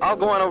 I'll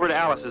go on over to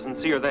Alice's and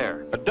see her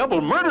there. A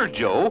double murder,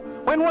 Joe?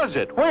 When was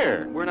it?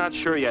 Where? We're not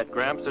sure yet,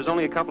 Gramps. There's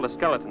only a couple of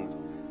skeletons.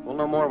 We'll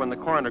know more when the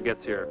coroner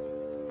gets here.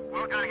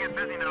 Well, gotta get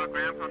busy now,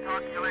 Gramps. I'll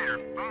talk to you later.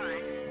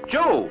 Bye.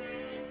 Joe!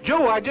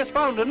 Joe, I just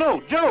found a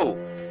note. Joe!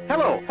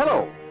 Hello,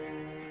 hello.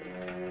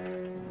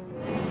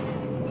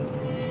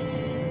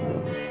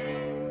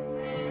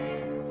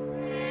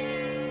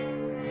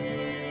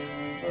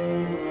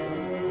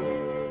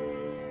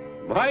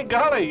 My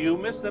golly, you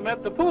missed them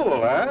at the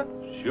pool, huh?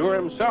 Sure,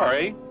 I'm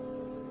sorry.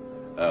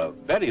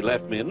 Betty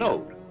left me a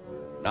note.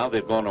 Now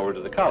they've gone over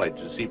to the college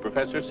to see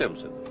Professor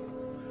Simpson.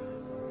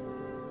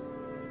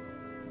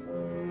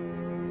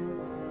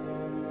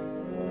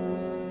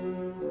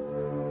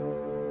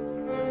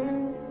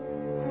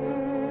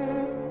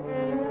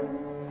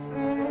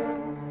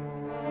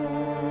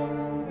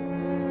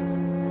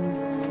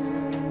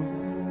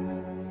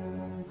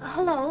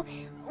 Hello.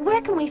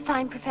 Where can we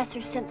find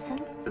Professor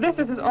Simpson? This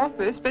is his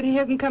office, but he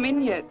hasn't come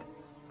in yet.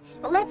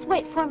 Well, let's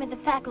wait for him at the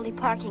faculty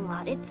parking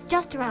lot. It's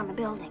just around the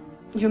building.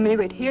 You may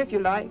wait here if you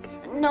like.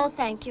 No,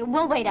 thank you.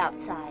 We'll wait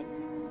outside.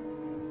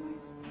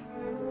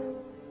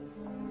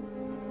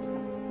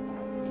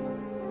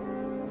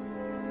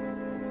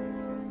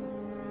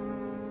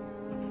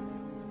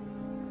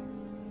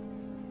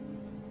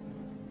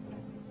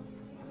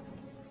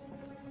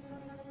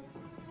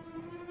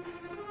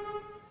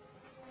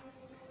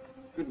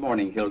 Good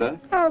morning, Hilda.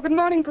 Oh, good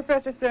morning,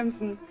 Professor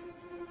Simpson.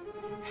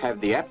 Have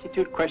the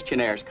aptitude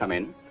questionnaires come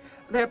in?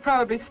 They're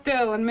probably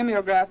still in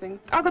mimeographing.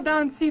 I'll go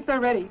down and see if they're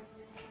ready.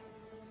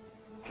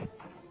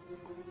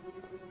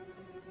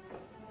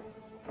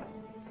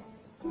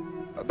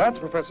 That's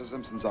Professor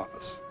Simpson's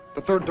office.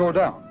 The third door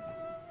down.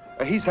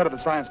 He's head of the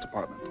science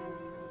department.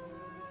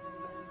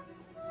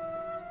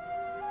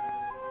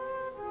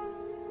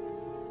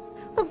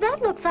 Well,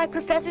 that looks like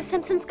Professor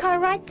Simpson's car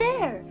right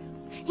there.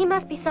 He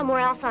must be somewhere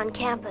else on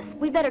campus.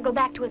 We better go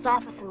back to his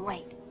office and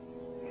wait.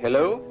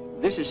 Hello?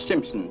 This is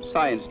Simpson,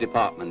 science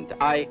department.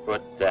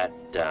 Put that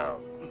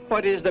down.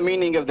 What is the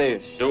meaning of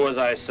this? Do as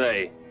I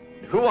say.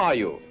 Who are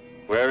you?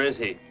 Where is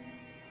he?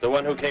 The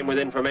one who came with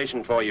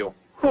information for you.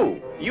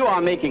 Who? You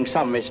are making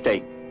some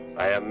mistake.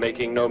 I am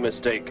making no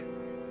mistake.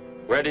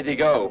 Where did he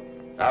go?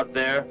 Out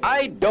there?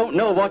 I don't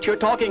know what you're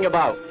talking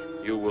about.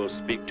 You will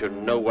speak to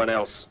no one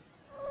else.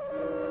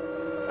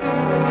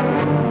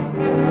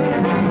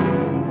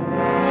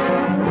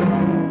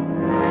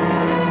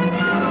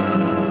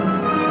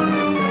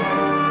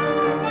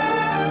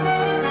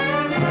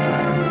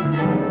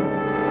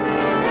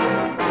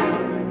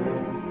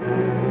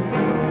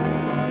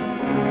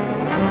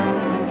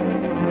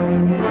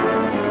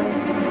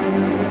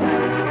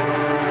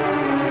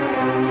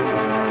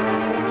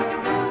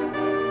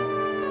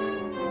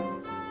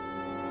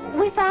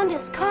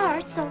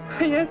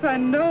 Yes, I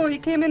know. He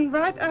came in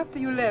right after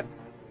you left.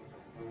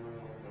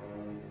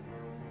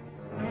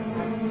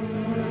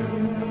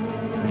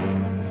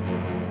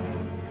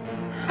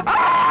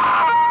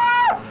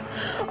 Ah!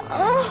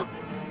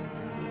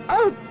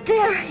 Oh,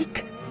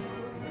 Derek.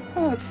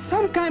 Oh, it's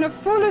some kind of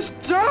foolish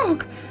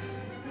joke.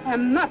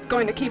 I'm not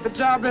going to keep a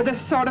job where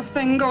this sort of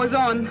thing goes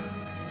on.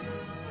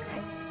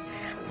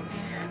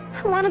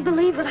 I want to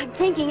believe what I'm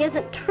thinking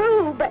isn't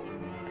true, but...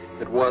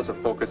 It was a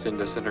focusing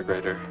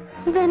disintegrator.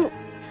 Then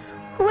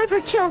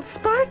whoever killed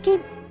Sparky...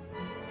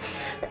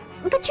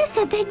 But you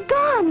said they'd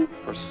gone.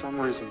 For some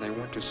reason, they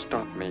want to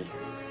stop me.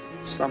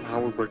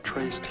 Somehow we were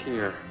traced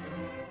here.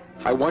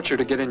 I want you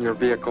to get in your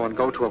vehicle and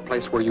go to a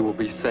place where you will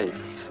be safe.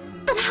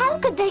 But how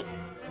could they...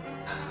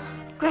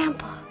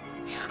 Grandpa.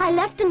 I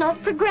left a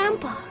note for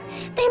Grandpa.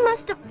 They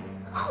must have...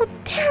 Oh,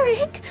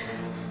 Derek.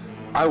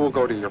 I will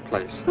go to your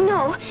place.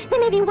 No, they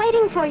may be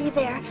waiting for you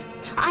there.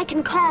 I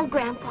can call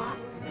Grandpa.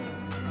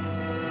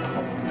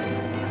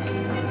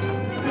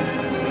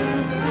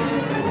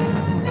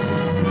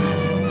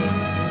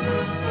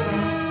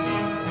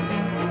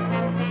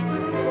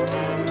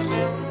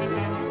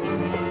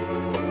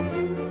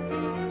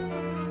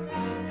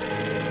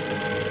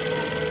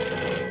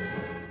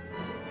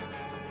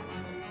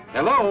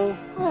 Hello?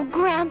 Oh,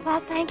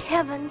 Grandpa, thank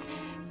heavens.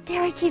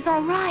 Derek, he's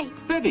all right.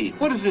 Betty,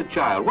 what is it,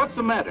 child? What's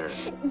the matter?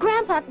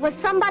 Grandpa, was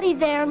somebody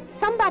there?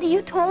 Somebody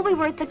you told we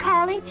were at the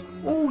college?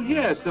 Oh,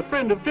 yes, the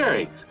friend of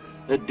Derek's.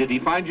 Did he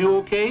find you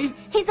okay?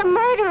 He's a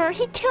murderer.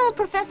 He killed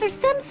Professor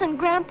Simpson,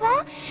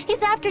 Grandpa.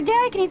 He's after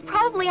Derek, and he's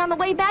probably on the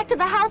way back to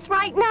the house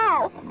right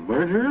now. A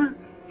murderer?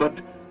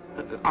 But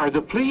are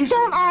the police...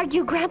 Don't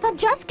argue, Grandpa.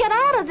 Just get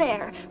out of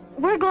there.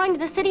 We're going to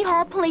the City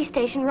Hall police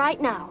station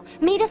right now.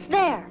 Meet us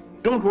there.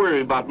 Don't worry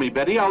about me,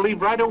 Betty. I'll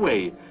leave right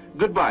away.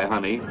 Goodbye,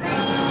 honey.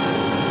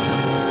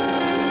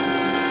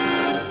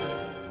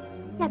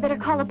 I better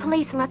call the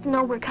police and let them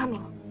know we're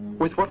coming.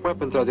 With what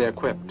weapons are they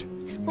equipped?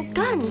 Well,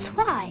 guns.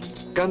 Why?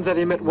 Guns that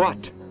emit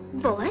what?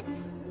 Bullets.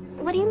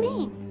 What do you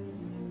mean?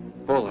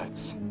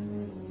 Bullets.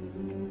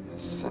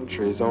 A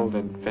centuries-old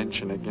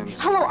invention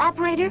against... Hello,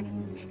 operator.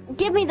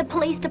 Give me the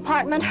police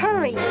department.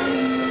 Hurry.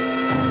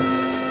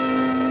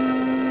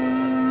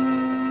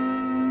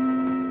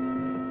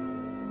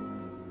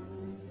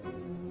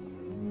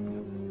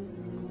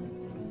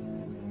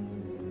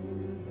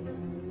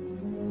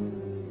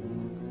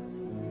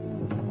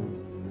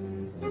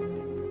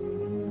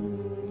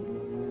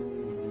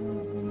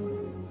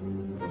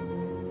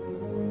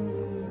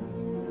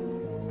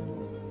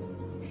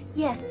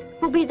 Yes,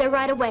 we'll be there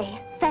right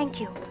away. Thank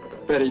you.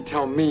 Betty,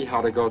 tell me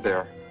how to go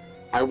there.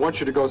 I want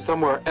you to go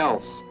somewhere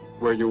else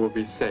where you will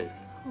be safe.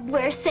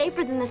 We're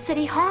safer than the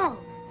City Hall.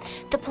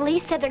 The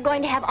police said they're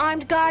going to have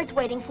armed guards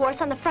waiting for us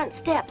on the front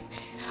steps.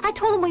 I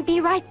told them we'd be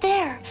right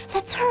there.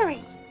 Let's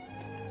hurry.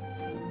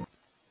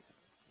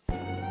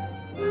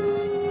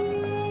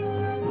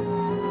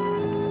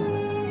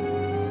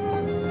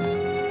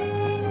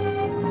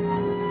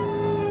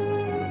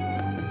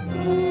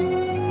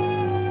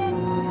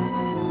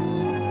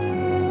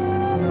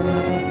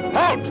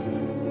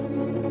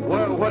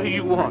 What do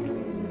you want?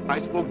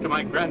 I spoke to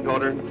my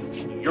granddaughter.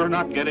 You're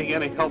not getting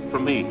any help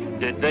from me.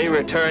 Did they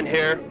return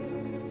here?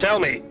 Tell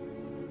me.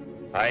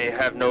 I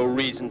have no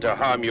reason to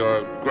harm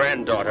your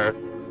granddaughter,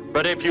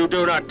 but if you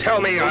do not tell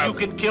me, You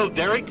can kill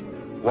Derek?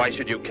 Why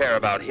should you care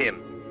about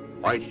him?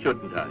 Why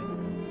shouldn't I?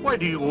 Why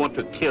do you want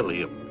to kill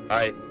him?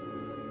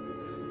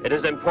 It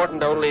is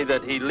important only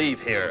that he leave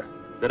here,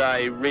 that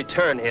I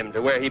return him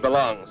to where he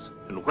belongs.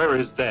 And where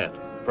is that?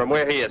 From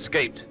where he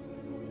escaped.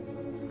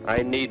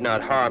 I need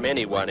not harm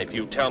anyone if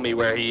you tell me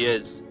where he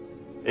is.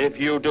 If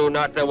you do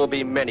not, there will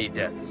be many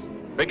deaths.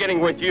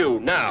 Beginning with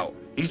you, now.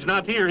 He's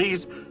not here.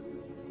 He's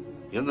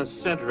in the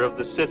center of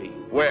the city.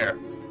 Where?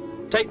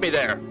 Take me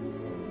there.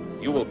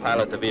 You will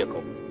pilot the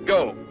vehicle.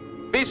 Go.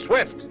 Be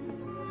swift.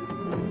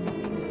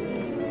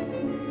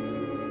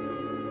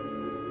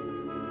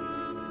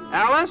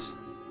 Alice?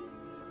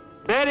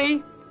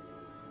 Betty?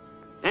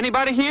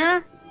 Anybody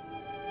here?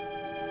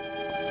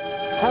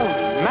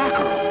 Holy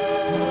mackerel.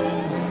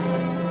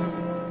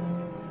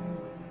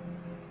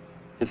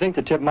 You think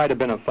the tip might have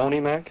been a phony,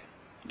 Mac?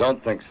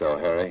 Don't think so,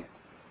 Harry.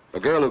 The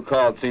girl who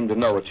called seemed to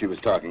know what she was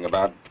talking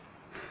about.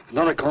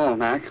 Another call,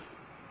 Mac.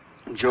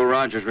 Joe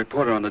Rogers,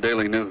 reporter on the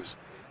Daily News.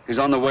 He's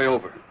on the way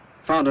over.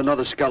 Found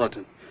another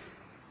skeleton.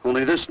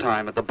 Only this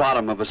time at the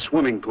bottom of a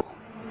swimming pool.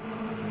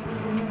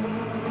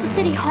 The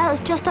city hall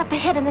is just up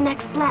ahead in the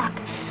next block.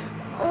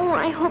 Oh,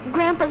 I hope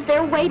Grandpa's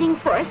there waiting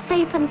for us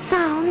safe and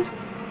sound.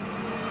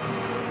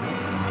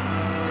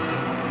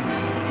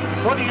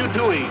 What are you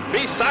doing?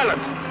 Be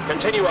silent.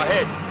 Continue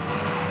ahead.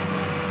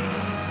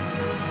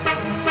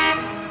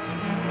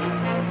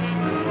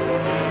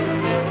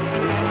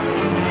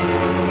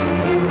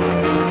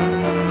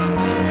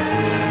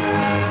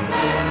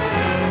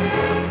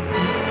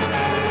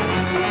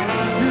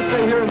 You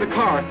stay here in the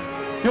car.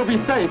 You'll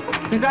be safe.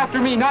 He's after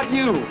me, not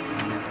you.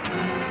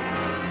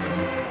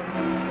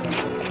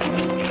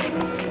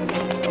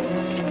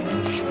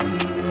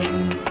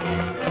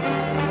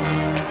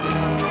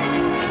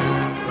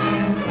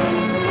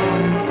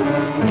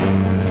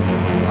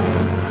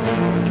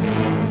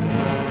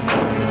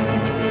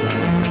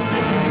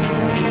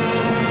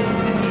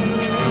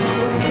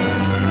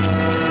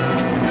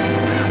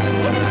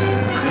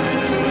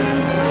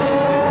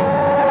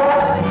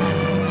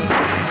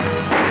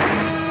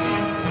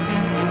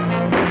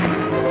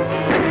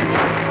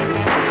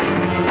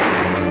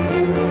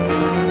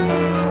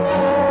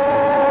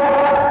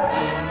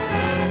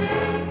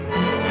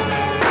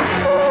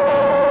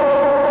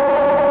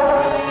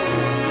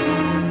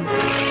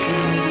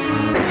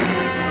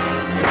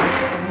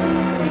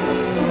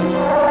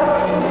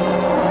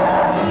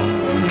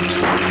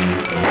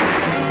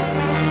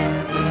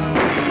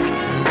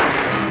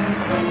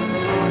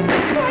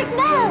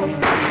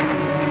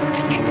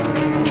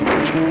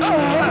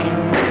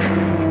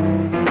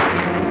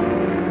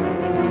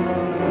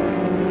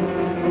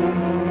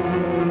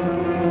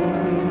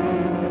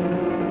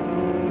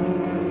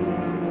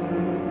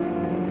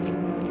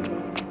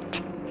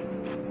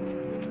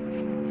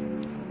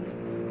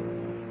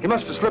 He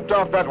must have slipped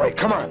off that way.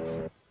 Come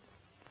on.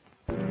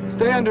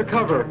 Stay under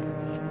cover.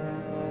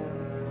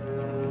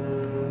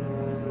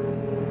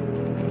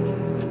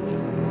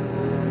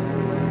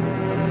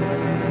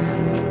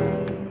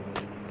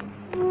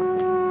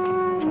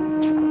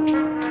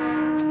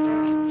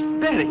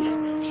 Betty,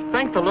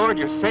 thank the Lord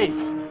you're safe.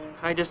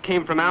 I just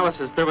came from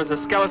Alice's. There was a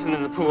skeleton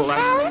in the pool.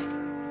 Alice?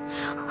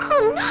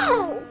 Oh,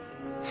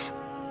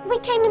 no! We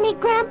came to meet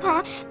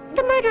Grandpa.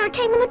 The murderer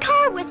came in the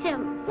car with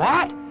him.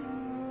 What?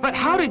 But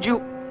how did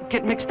you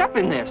get mixed up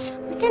in this?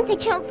 Since he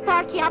killed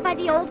Sparky out by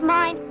the old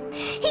mine.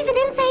 He's an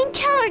insane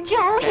killer,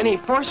 Joe. And he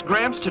forced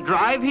Gramps to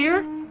drive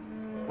here?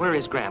 Where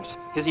is Gramps?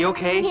 Is he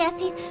okay? Yes,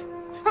 he's...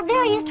 Oh,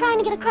 there he is trying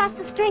to get across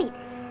the street.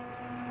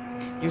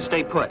 You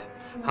stay put.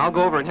 I'll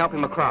go over and help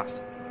him across.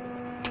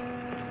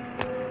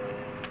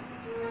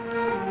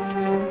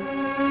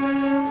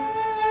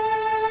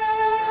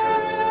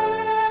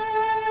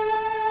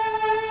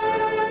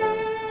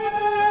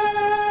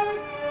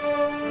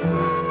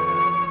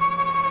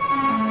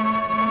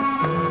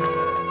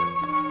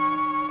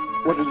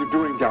 What are you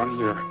doing down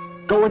here?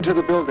 Go into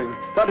the building.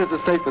 That is the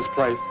safest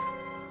place.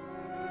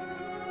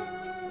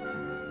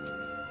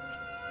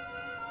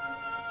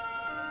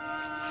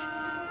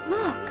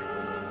 Look.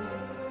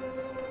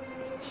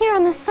 Here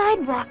on the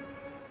sidewalk.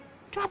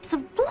 Drops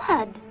of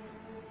blood.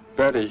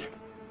 Betty,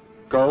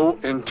 go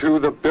into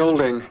the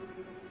building.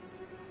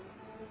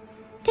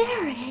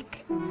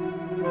 Derek.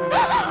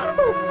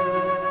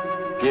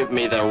 Give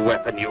me the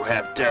weapon you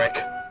have, Derek.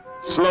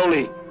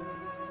 Slowly.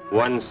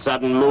 One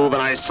sudden move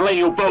and I slay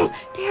you both.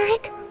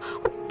 Derek?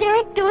 Oh,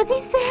 Derek, do as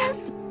he says.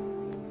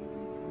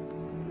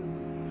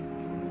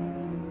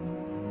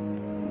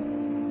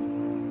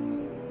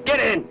 Get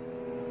in!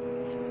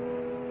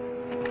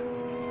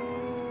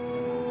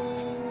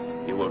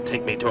 You will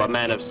take me to a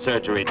man of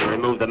surgery to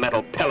remove the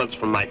metal pellets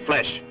from my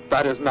flesh.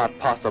 That is not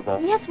possible.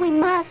 Yes, we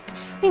must.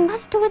 We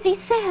must do as he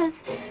says.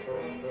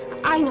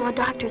 I know a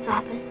doctor's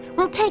office.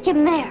 We'll take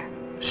him there.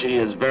 She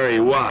is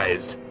very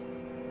wise.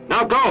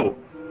 Now go!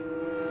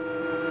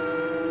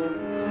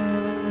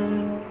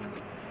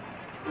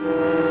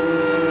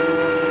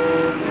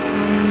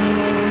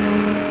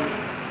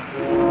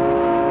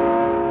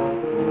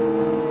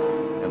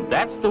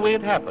 That's the way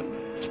it happened.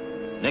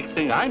 Next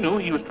thing I knew,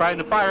 he was trying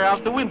to fire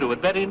out the window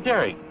at Betty and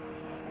Derek.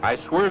 I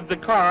swerved the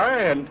car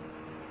and...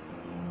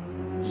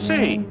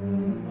 Say,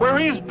 where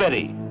is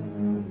Betty?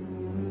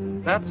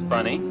 That's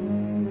funny.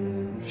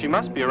 She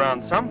must be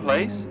around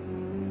someplace.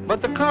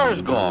 But the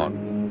car's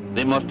gone.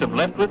 They must have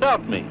left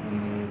without me.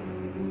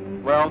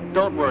 Well,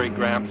 don't worry,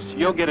 Gramps.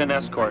 You'll get an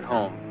escort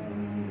home.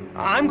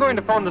 I'm going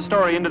to phone the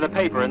story into the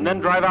paper and then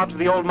drive out to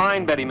the old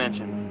mine Betty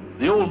mentioned.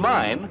 The old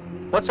mine?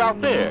 What's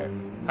out there?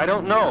 I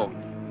don't know.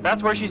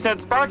 That's where she said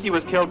Sparky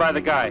was killed by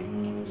the guy.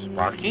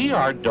 Sparky,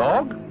 our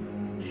dog?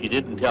 She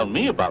didn't tell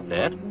me about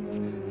that.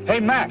 Hey,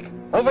 Mac,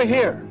 over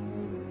here.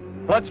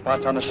 Blood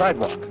spots on the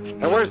sidewalk.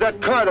 And where's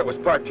that car that was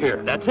parked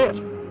here? That's it.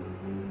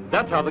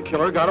 That's how the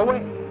killer got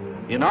away.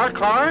 In our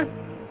car?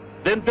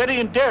 Then Betty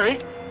and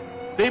Derek,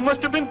 they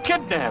must have been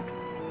kidnapped.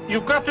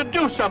 You've got to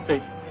do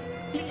something.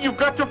 You've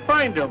got to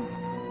find them.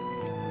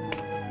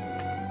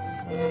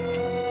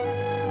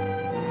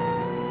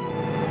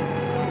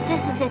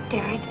 This is it,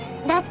 Derek.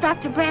 That's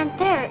Dr. Brandt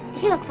there.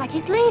 He looks like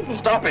he's leaving.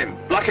 Stop him!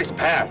 Block his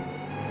path!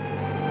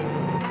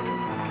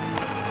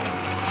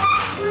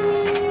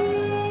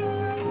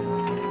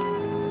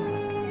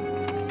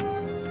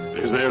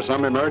 Is there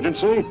some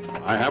emergency?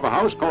 I have a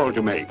house call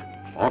to make.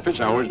 Office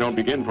hours don't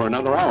begin for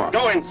another hour.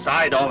 Go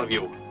inside, all of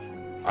you.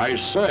 I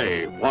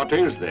say, what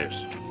is this?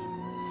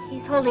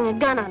 He's holding a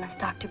gun on us,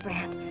 Dr.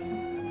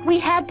 Brandt. We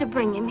had to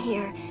bring him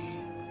here.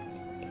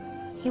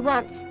 He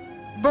wants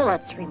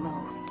bullets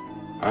removed.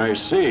 I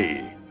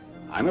see.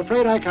 I'm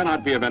afraid I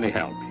cannot be of any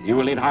help. You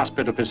will need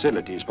hospital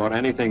facilities for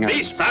anything else.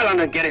 Be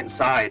silent and get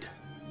inside.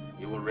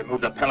 You will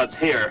remove the pellets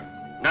here,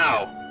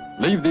 now.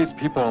 Leave these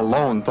people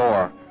alone,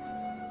 Thor.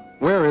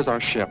 Where is our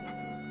ship?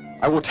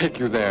 I will take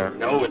you there.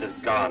 No, it is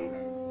gone.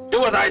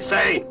 Do as I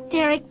say.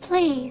 Derek,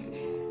 please.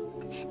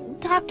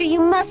 Doctor, you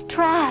must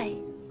try.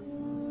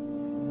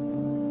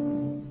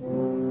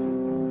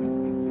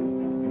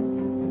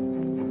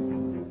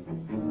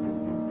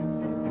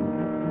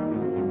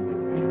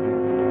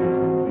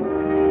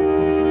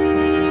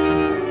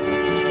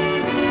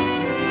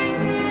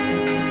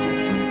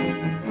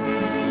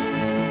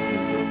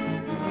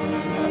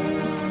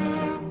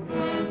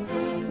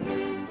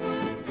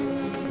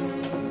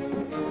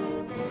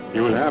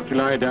 You will have to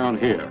lie down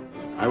here.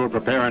 I will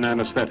prepare an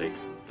anesthetic.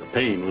 The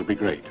pain will be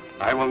great.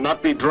 I will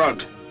not be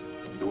drugged.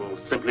 You will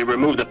simply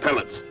remove the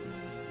pellets.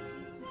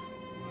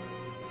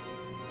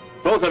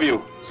 Both of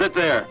you, sit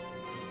there.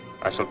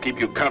 I shall keep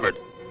you covered.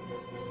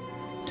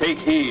 Take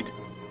heed.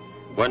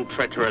 One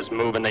treacherous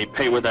move and they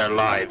pay with their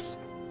lives.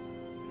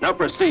 Now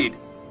proceed.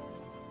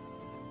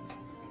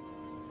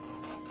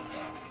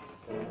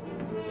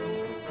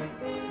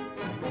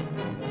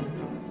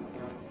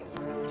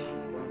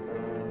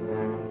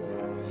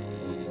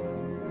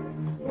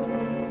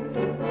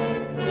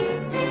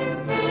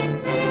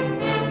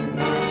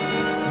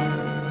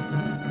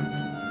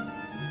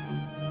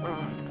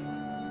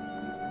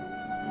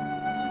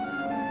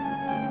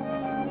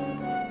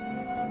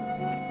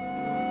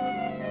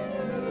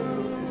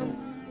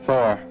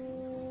 Thor,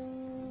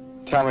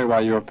 tell me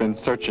why you have been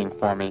searching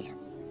for me.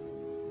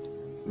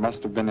 It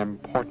must have been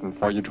important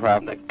for you to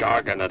have... The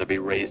Gargan are to be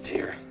raised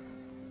here.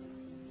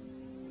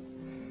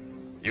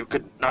 You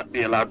could not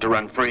be allowed to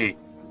run free.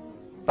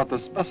 But the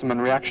specimen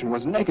reaction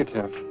was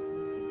negative.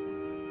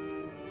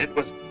 It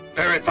was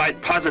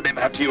verified positive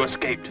after you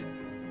escaped.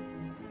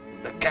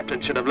 The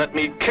captain should have let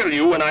me kill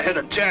you when I had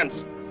a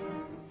chance.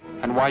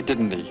 And why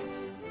didn't he?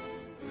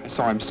 I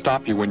saw him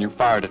stop you when you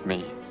fired at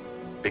me.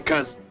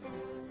 Because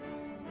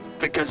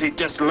he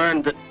just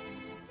learned that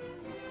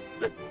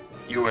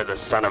you were the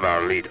son of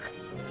our leader.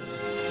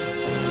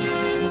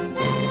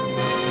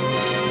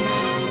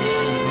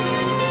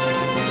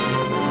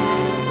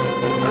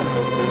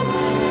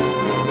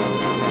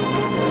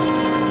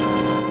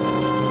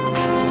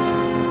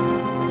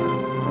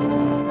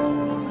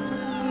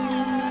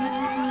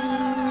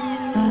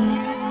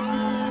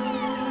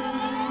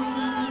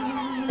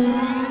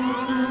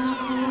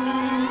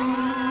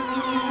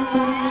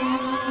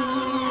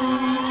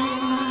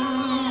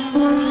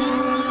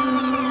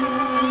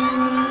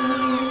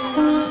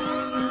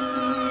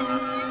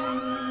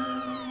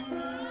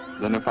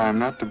 Then if I am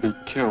not to be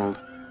killed,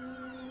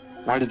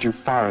 why did you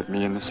fire at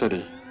me in the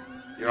city?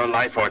 Your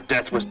life or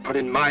death was put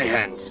in my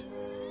hands.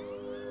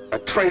 A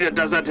traitor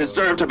does not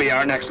deserve to be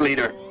our next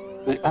leader.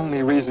 The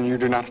only reason you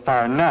do not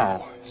fire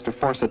now is to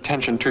force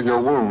attention to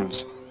your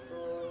wounds.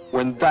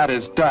 When that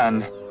is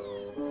done...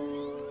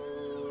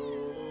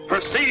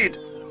 Proceed!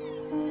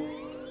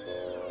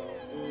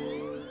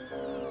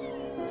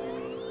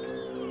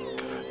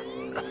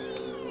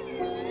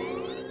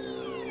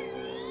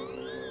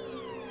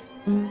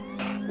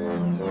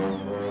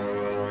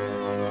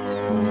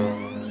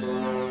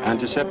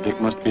 Antiseptic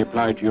must be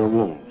applied to your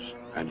wounds,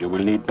 and you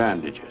will need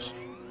bandages.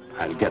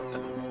 I'll get them.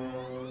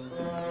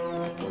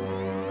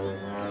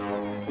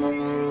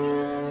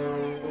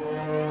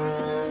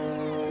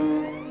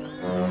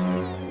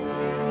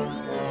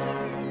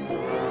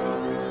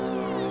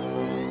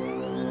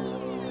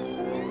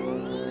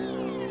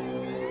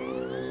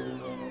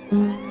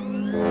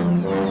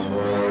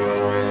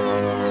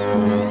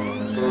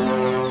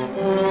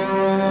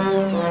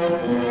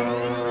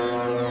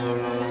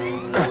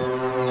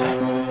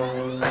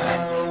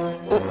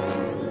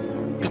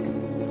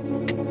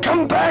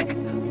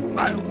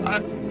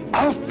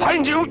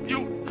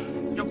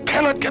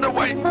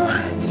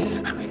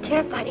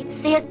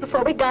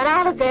 Got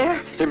out of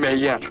there. He may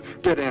yet.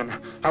 Get in.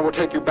 I will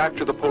take you back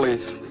to the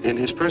police. In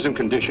his present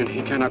condition,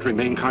 he cannot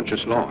remain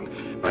conscious long.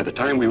 By the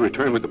time we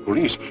return with the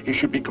police, he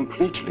should be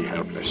completely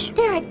helpless.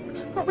 Derek,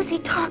 what was he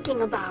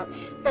talking about?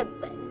 The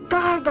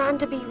Gargan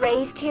to be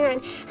raised here,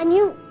 and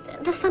you,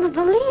 the son of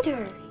the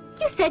leader.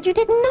 You said you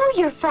didn't know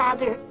your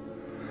father.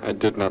 I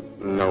did not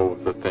know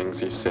the things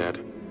he said.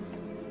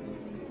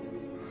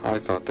 I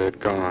thought they'd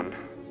gone.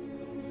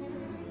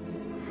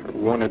 I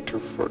wanted to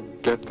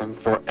forget them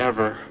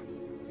forever.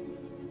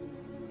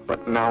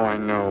 But now I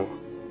know.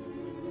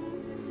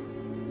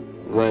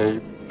 They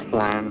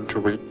plan to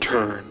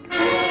return.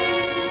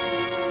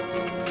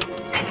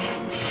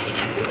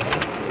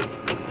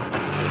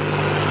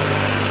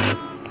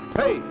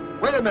 Hey,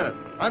 wait a minute.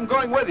 I'm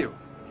going with you.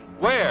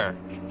 Where?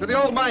 To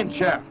the old mine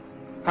shaft.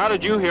 How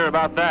did you hear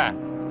about that?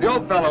 The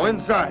old fellow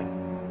inside.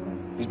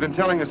 He's been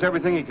telling us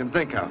everything he can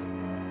think of.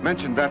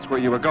 Mentioned that's where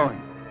you were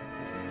going.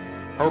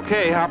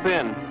 Okay, hop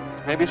in.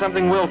 Maybe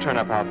something will turn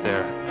up out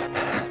there.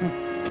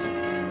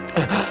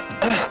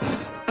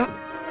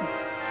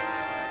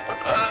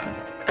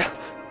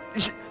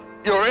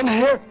 You're in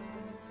here?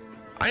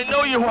 I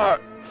know you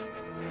are.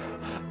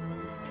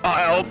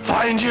 I'll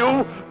find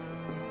you.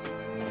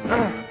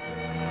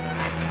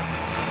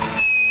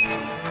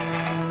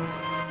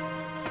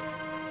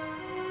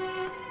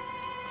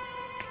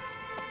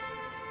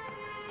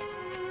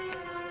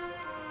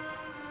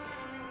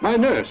 My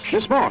nurse,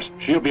 Miss Morse.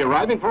 She'll be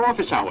arriving for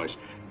office hours.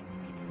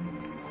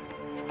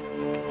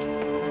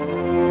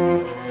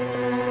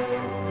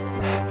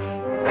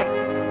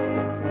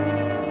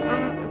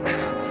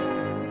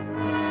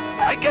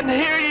 I can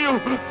hear you.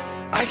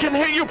 I can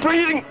hear you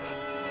breathing.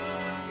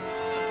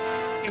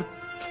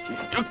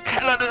 You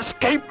cannot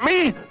escape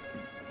me.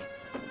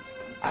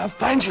 I'll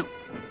find you.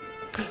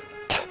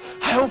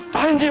 I'll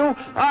find you.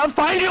 I'll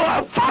find you.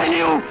 I'll find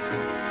you.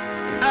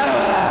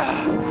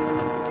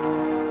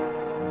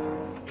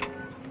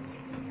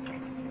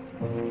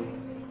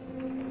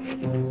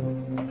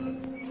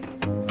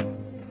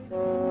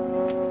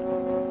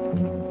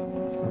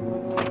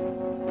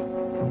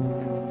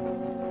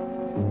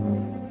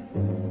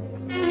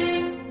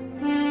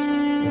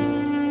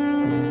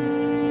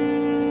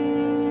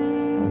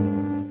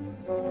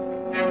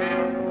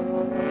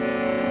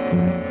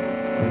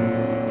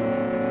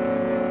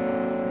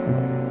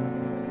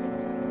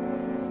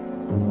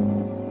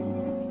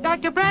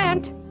 Dr.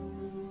 Brandt!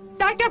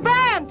 Dr.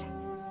 Brandt!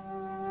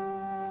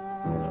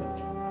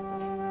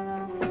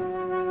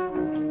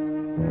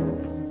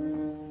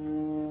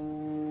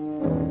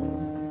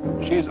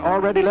 She's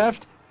already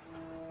left?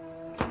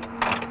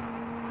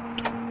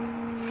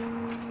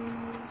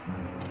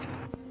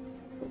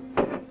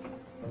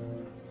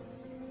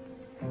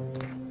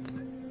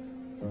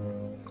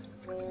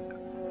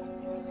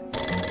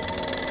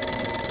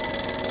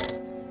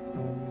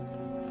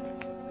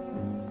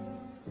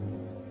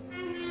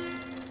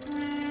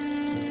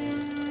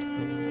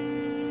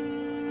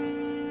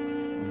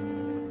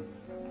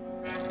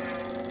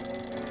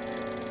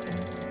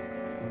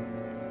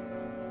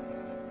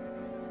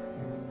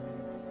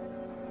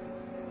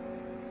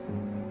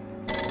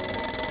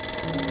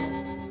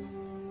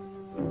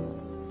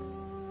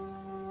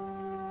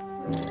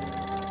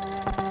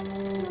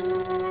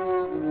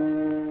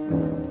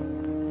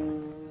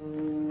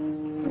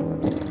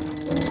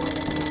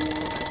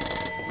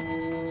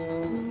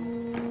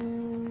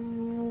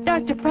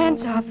 Dr.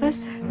 Brandt's office.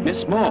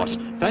 Miss Morse,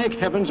 thank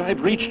heavens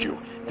I've reached you.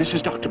 This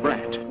is Dr.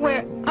 Brandt.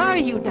 Where are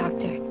you,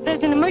 Doctor?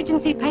 There's an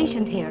emergency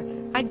patient here.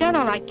 I've done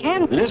all I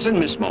can. Listen,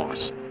 Miss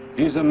Morse.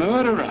 He's a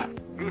murderer.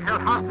 He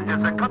held hostages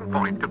at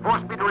gunpoint to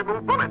force me to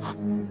remove bullets.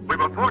 We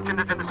were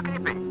fortunate in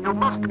escaping. You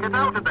must get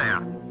out of there.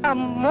 A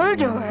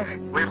murderer?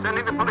 We're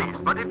sending the police,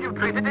 but if you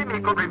treated him, he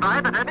could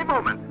revive at any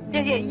moment.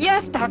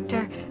 Yes,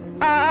 Doctor.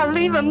 I'll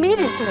leave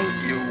immediately.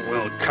 You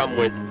will come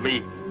with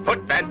me.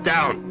 Put that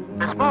down.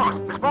 Miss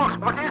Morse,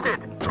 what is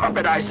it? Drop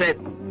it, I said.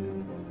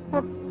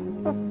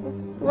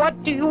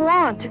 What do you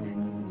want?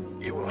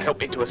 You will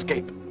help me to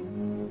escape.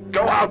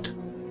 Go out.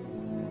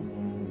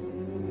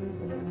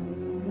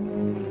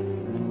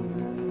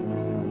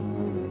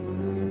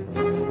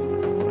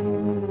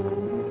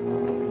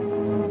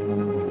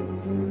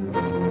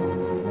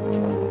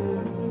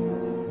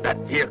 That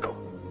vehicle.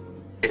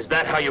 Is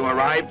that how you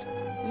arrived?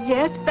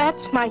 Yes,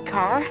 that's my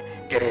car.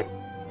 Get in.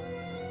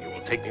 You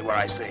will take me where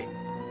I say.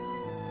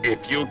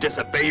 If you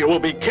disobey, you will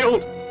be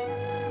killed.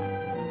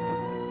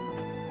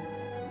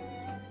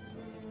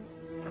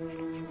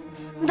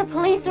 The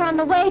police are on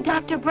the way,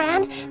 Dr.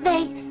 Brandt.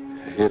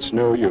 It's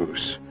no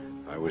use.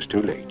 I was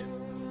too late.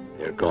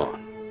 They're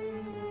gone.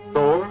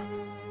 Thor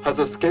has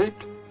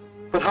escaped?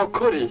 But how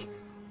could he?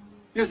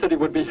 You said he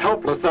would be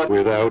helpless.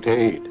 Without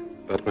aid.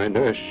 But my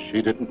nurse,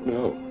 she didn't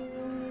know.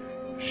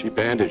 She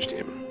bandaged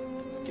him,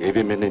 gave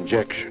him an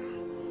injection.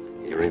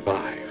 He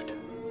revived.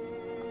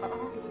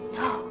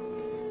 No.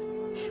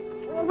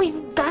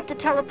 We've got to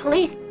tell the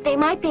police. They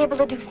might be able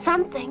to do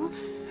something.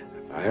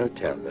 I'll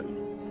tell them.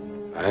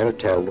 I'll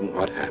tell them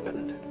what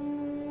happened.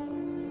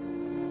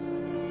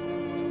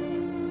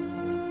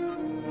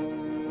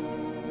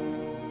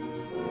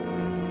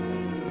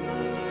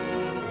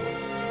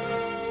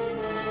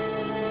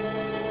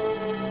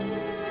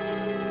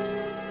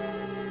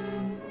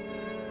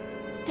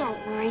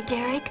 Don't worry,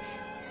 Derek.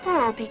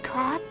 Thor will be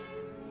caught.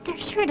 They're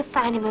sure to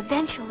find him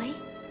eventually.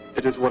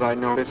 It is what I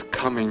know is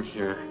coming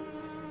here.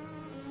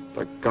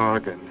 The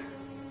Gargan.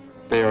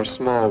 They are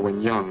small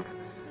when young,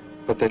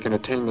 but they can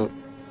attain the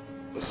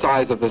the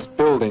size of this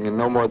building in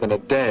no more than a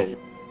day.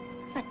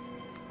 But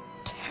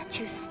can't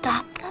you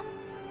stop them?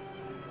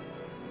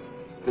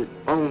 The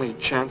only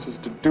chance is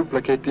to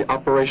duplicate the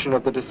operation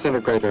of the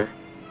disintegrator.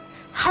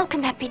 How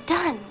can that be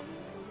done?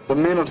 The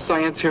men of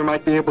science here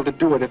might be able to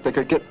do it if they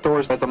could get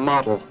Thor's as a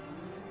model.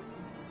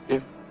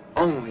 If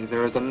only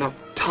there is enough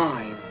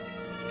time.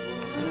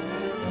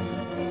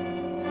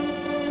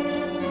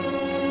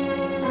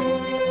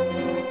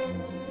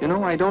 You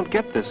know, I don't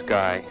get this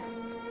guy.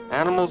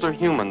 Animals or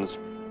humans,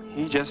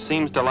 he just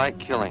seems to like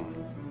killing.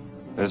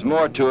 There's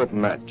more to it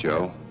than that,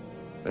 Joe.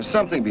 There's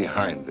something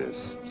behind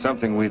this,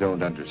 something we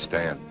don't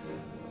understand.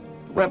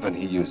 The weapon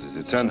he uses,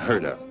 it's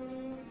unheard of.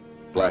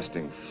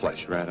 Blasting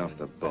flesh right off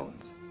the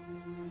bones.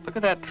 Look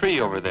at that tree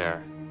over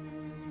there.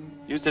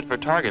 Used it for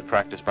target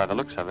practice by the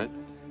looks of it.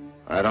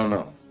 I don't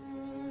know.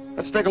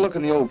 Let's take a look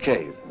in the old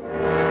cave.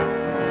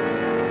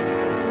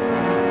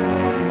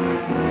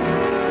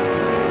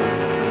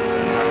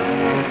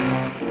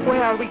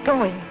 Where are we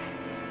going?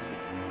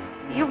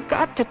 You've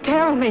got to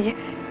tell me.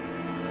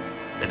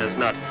 It is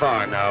not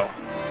far now.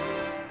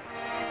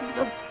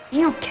 Look,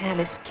 you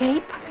can't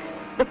escape.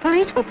 The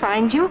police will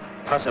find you.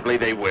 Possibly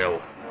they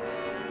will.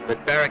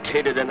 But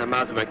barricaded in the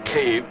mouth of a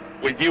cave,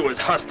 with you as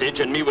hostage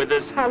and me with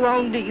this... How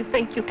long do you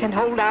think you can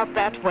hold out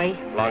that way?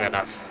 Long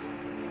enough.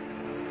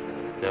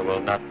 There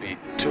will not be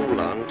too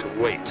long to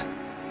wait.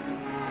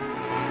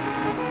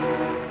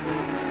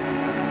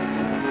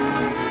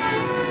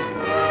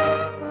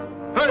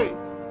 Hey!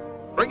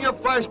 Bring your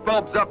flash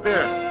bulbs up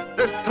here.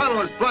 This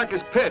tunnel is black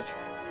as pitch.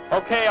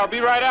 Okay, I'll be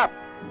right up.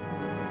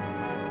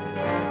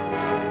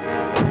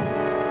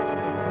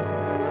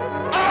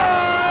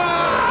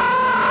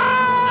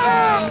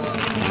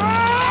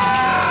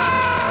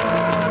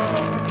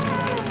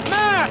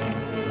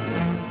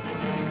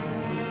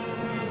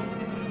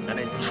 An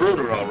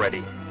intruder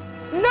already.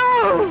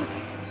 No!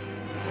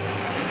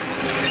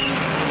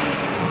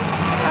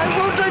 I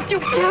won't let you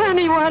kill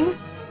anyone.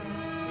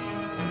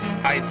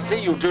 I see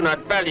you do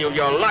not value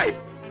your life.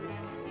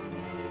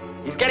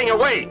 He's getting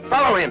away.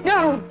 Follow him.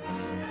 No.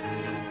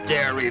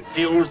 Dare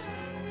refuse?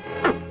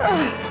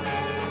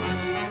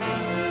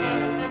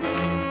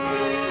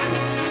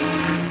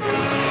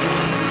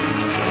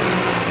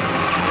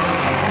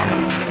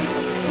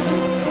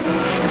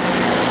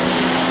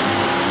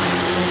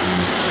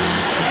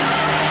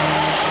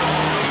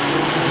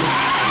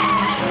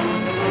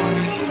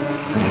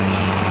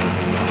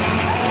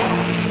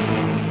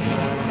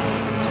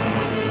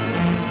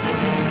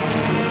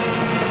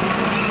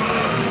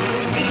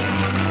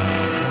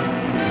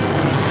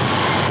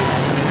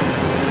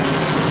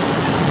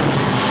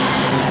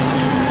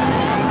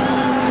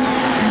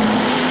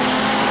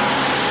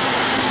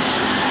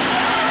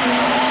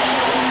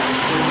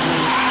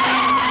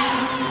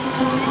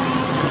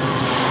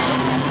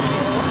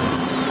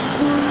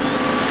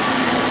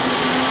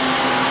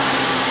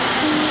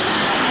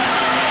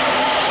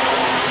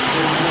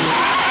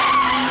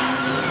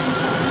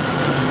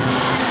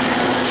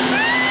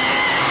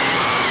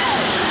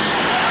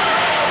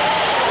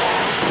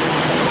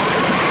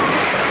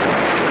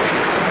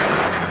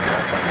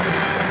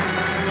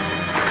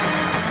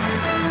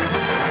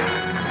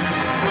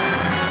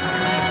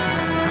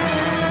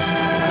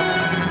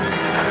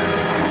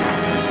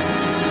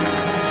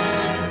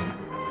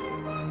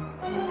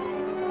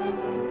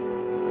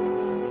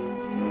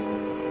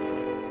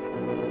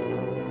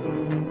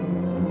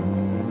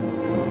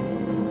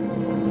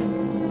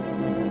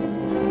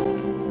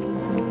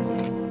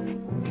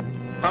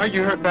 Are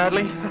you hurt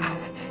badly?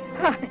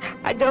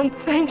 I don't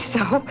think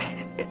so.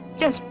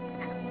 Just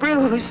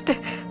bruised.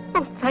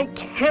 Oh, thank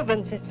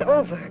heavens it's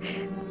over.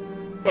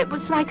 It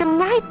was like a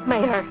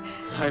nightmare.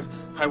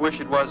 I wish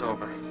it was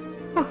over.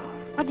 Oh,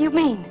 what do you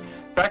mean?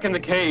 Back in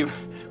the cave,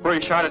 where he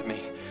shot at me.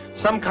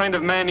 Some kind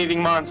of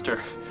man-eating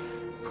monster.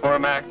 Poor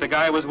Mac, the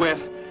guy I was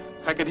with.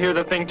 I could hear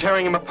the thing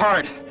tearing him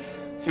apart.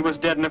 He was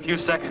dead in a few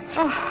seconds.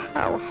 Oh,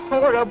 how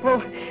horrible.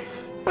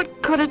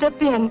 What could it have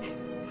been?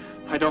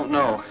 I don't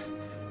know.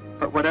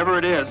 But whatever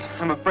it is,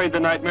 I'm afraid the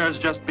nightmare's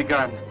just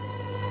begun.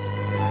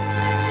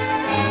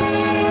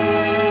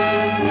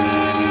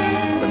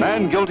 The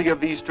man guilty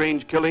of these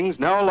strange killings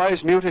now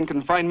lies mute in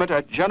confinement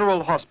at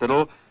General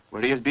Hospital,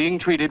 where he is being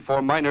treated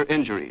for minor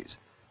injuries.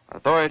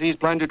 Authorities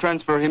plan to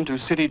transfer him to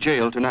city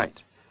jail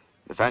tonight.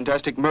 The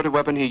fantastic murder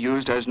weapon he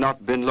used has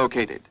not been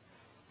located.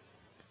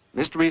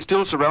 Mystery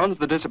still surrounds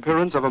the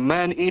disappearance of a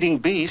man-eating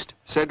beast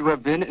said to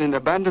have been in an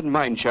abandoned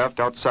mine shaft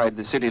outside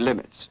the city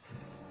limits.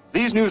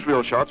 These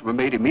newsreel shots were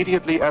made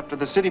immediately after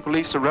the city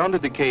police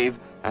surrounded the cave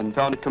and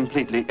found it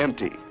completely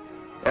empty.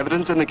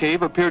 Evidence in the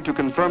cave appeared to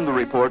confirm the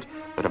report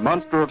that a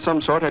monster of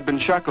some sort had been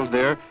shackled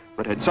there,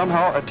 but had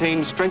somehow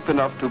attained strength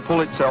enough to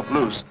pull itself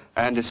loose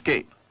and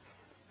escape.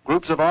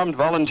 Groups of armed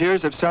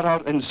volunteers have set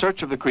out in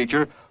search of the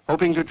creature,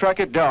 hoping to track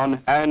it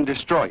down and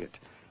destroy it.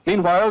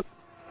 Meanwhile,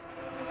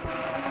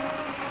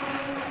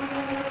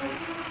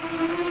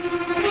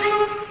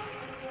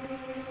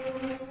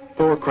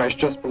 Thor crashed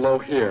just below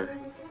here.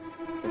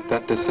 If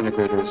that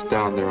disintegrator is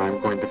down there, I'm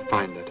going to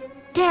find it.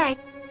 Derek,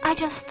 I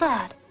just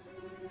thought.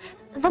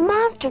 The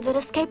monster that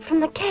escaped from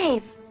the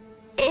cave.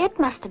 It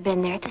must have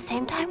been there at the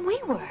same time we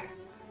were.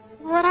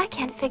 What I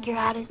can't figure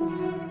out is,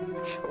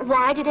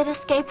 why did it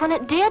escape when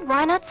it did?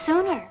 Why not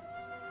sooner?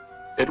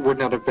 It would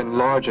not have been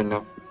large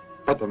enough,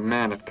 but the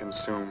man it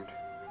consumed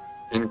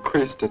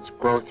increased its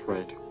growth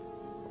rate.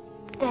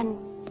 Then,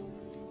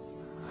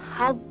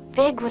 how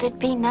big would it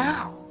be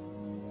now?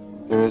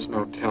 There is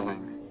no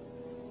telling.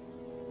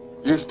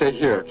 You stay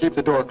here. Keep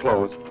the door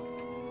closed.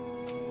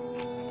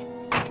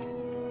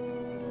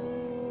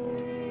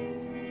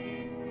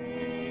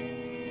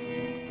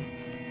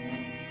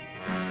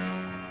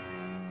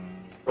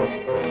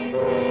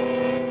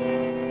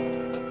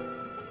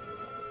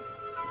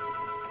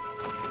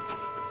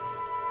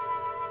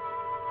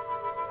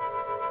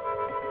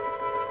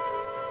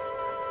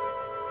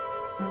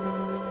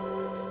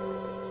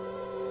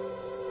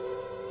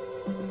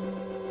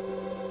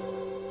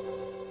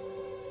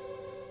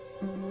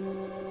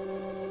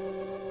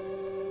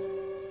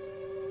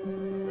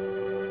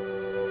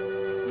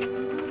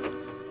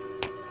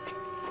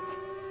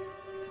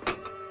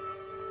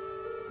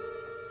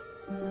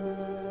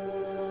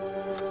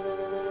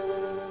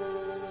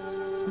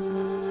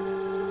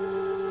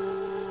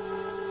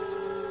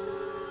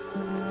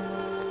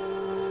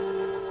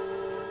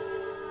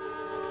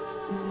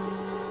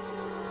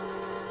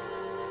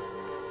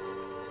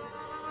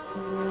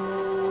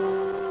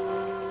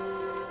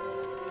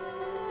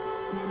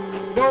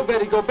 No,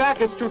 Betty, go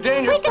back. It's too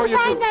dangerous for you. We can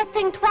find that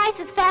thing twice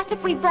as fast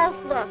if we both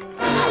look.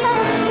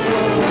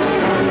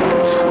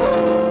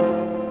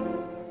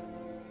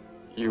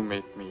 You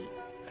make me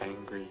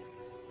angry,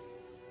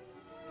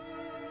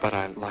 but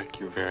I like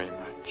you very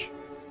much.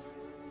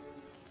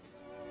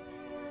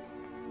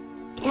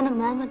 In a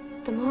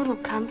moment, the moon will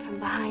come from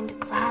behind a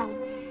cloud.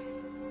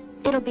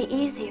 It'll be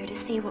easier to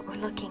see what we're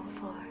looking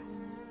for.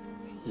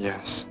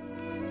 Yes.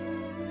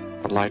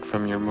 The light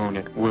from your moon,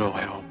 it will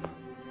help.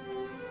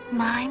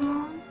 My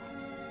moon?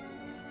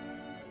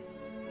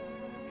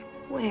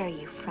 Where are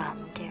you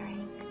from, Derek?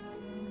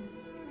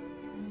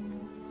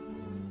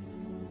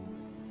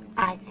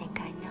 I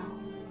think I know.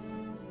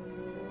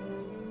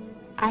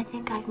 I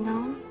think I've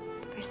known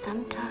for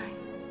some time.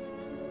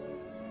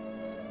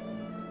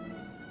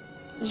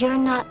 You're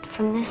not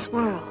from this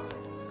world,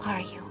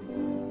 are you?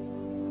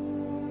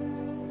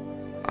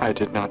 I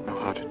did not know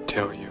how to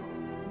tell you.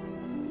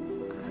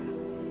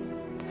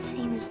 It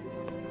seems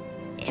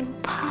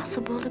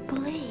impossible to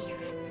believe.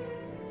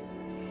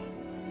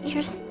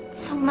 You're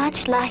so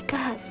much like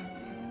us.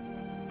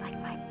 Like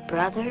my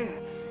brother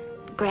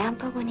or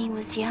Grandpa when he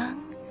was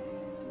young.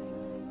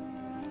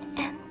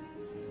 And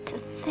to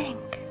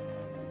think.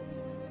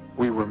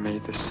 We were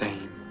made the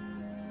same.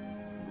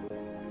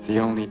 The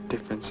only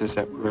difference is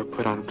that we were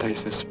put on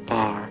places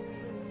far,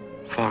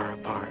 far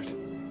apart.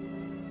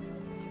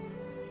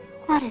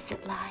 What is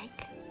it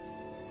like,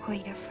 where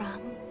you're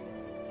from?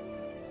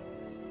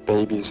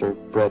 Babies are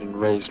bred and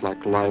raised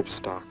like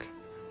livestock,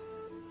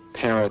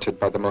 parented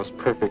by the most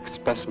perfect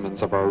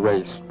specimens of our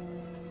race.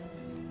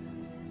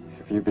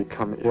 If you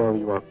become ill,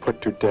 you are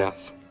put to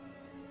death,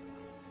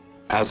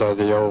 as are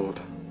the old.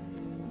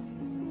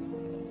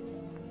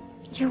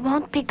 You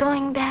won't be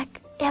going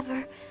back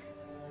ever,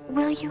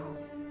 will you?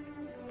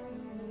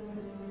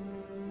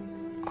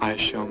 I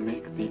shall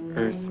make the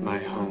earth my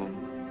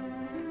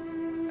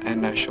home,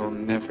 and I shall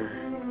never,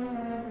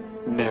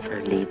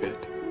 never leave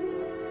it.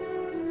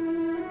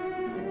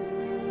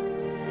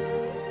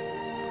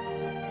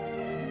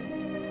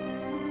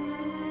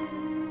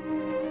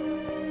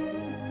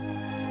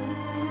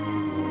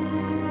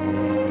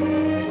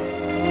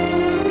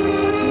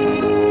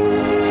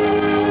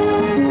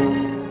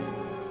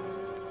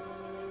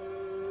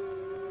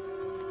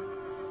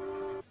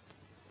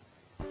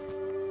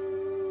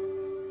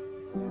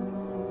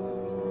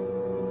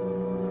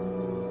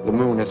 The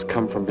moon has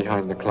come from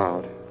behind the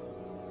cloud.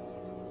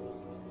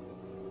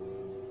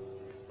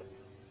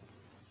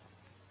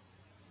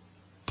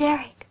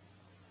 Derek.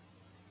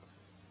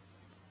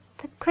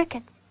 The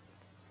crickets.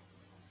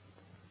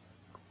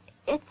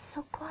 It's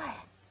so quiet.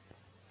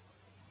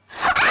 The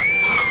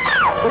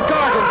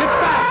garden, get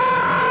back!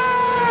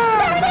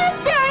 There it is,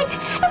 Derek!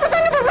 It was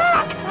under the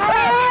rock!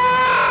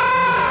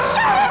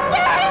 Shoot it,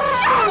 Derek!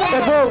 Shoot it!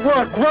 It won't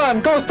work!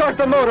 Run! Go start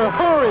the motor!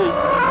 Hurry!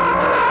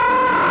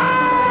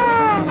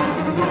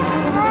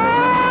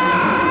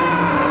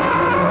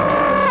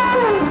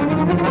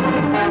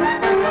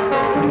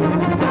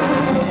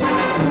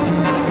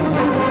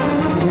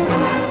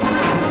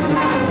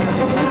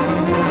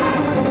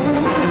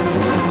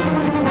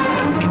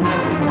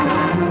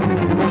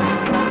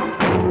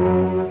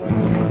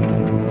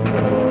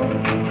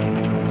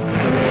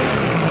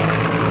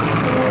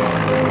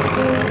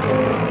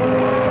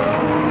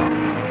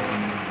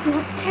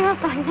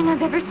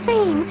 I've ever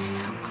seen.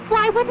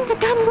 Why wouldn't the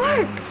gun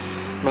work?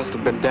 Must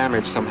have been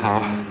damaged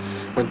somehow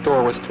when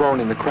Thor was thrown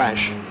in the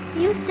crash.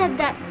 You said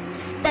that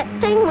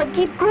thing would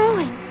keep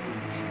growing.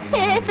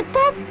 If it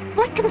does,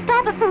 what can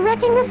stop it from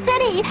wrecking the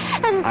city?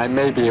 And I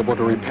may be able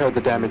to repair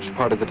the damaged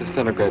part of the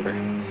disintegrator.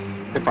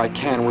 If I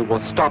can, we will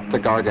stop the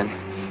Gargan.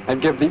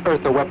 and give the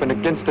Earth a weapon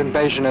against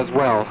invasion as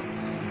well.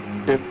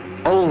 If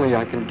only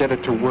I can get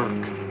it to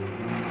work.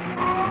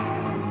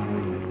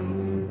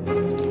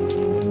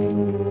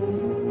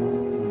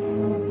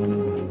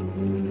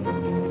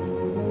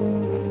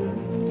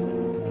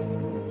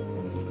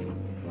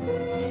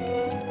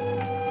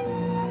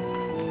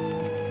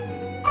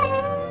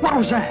 What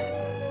was that?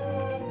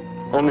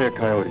 Only a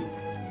coyote.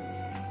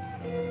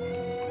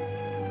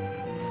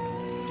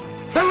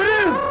 There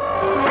it is!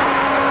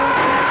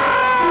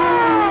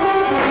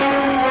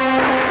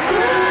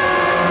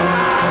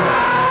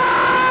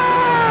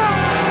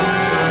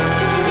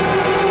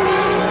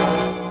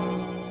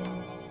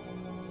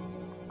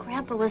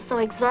 Grandpa was so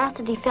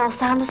exhausted he fell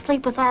sound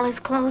asleep with all his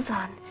clothes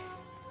on.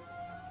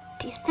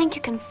 Do you think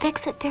you can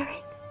fix it,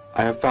 Derek?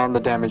 I have found the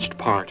damaged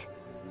part.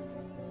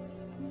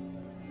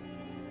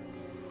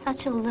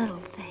 Such a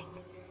little thing.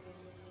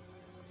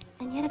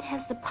 And yet it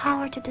has the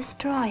power to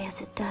destroy as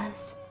it does.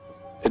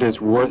 It is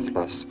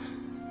worthless,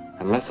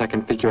 unless I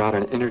can figure out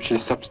an energy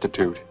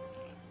substitute.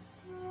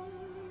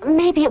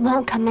 Maybe it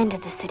won't come into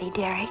the city,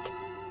 Derek.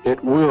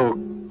 It will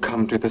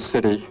come to the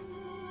city.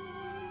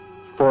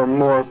 For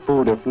more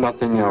food, if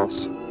nothing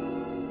else.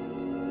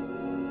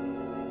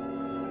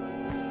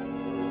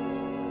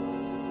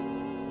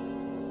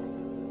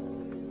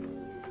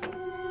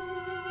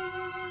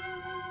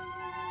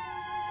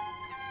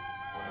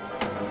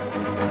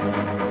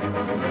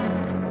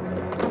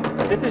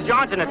 This is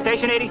Johnson at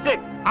Station 86,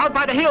 out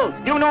by the hills,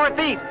 due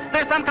northeast.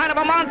 There's some kind of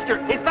a monster.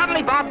 It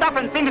suddenly bobbed up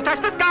and seemed to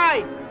touch the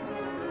sky.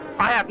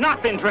 I have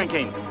not been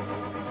drinking.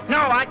 No,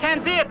 I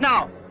can't see it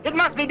now. It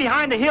must be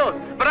behind the hills,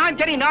 but I'm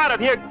getting out of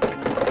here.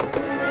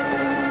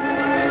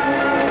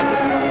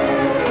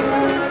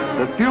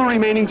 The few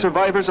remaining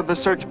survivors of the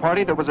search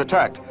party that was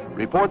attacked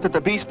report that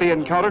the beast they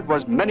encountered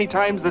was many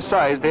times the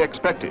size they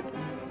expected,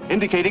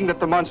 indicating that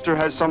the monster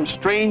has some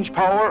strange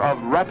power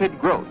of rapid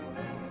growth.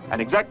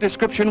 An exact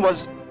description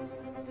was...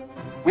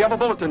 We have a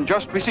bulletin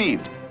just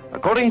received.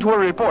 According to a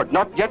report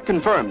not yet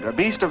confirmed, a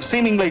beast of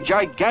seemingly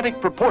gigantic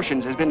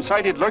proportions has been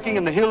sighted lurking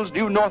in the hills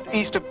due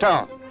northeast of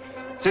town.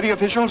 City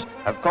officials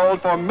have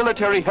called for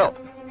military help.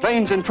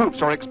 Planes and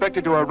troops are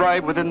expected to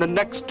arrive within the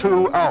next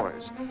 2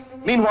 hours.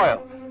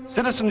 Meanwhile,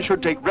 citizens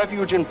should take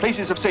refuge in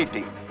places of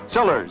safety,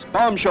 cellars,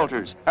 bomb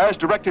shelters, as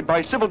directed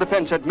by civil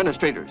defense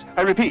administrators.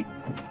 I repeat.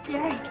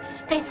 Derek,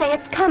 they say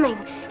it's coming.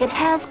 It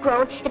has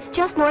grown. It's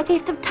just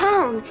northeast of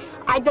town.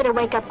 I'd better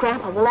wake up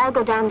Grandpa. We'll all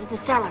go down to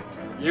the cellar.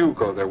 You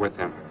go there with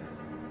him.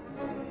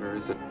 There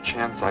is a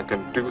chance I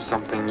can do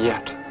something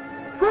yet.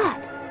 What?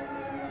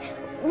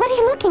 What are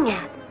you looking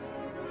at?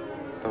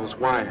 Those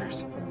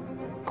wires,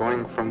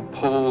 going from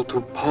pole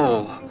to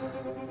pole.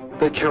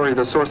 They carry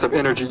the source of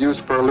energy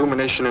used for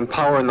illumination and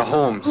power in the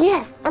homes.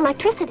 Yes,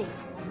 electricity.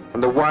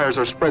 And the wires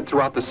are spread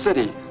throughout the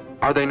city,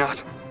 are they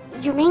not?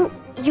 You mean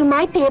you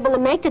might be able to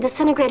make the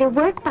disintegrator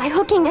work by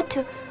hooking it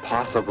to...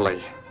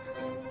 Possibly.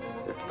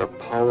 If the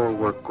power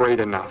were great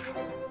enough.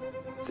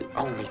 It's the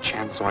only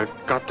chance, so I've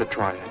got to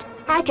try it.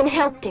 I can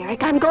help,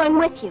 Derek. I'm going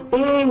with you.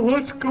 Oh,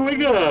 what's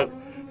going on?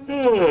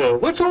 Oh,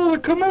 what's all the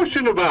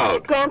commotion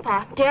about?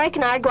 Grandpa, Derek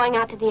and I are going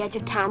out to the edge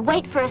of town.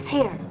 Wait for us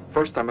here.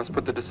 First, I must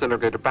put the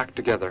disintegrator back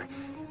together,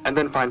 and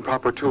then find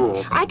proper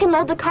tools. I can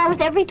load the car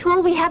with every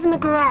tool we have in the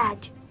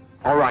garage.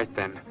 All right,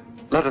 then.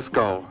 Let us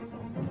go.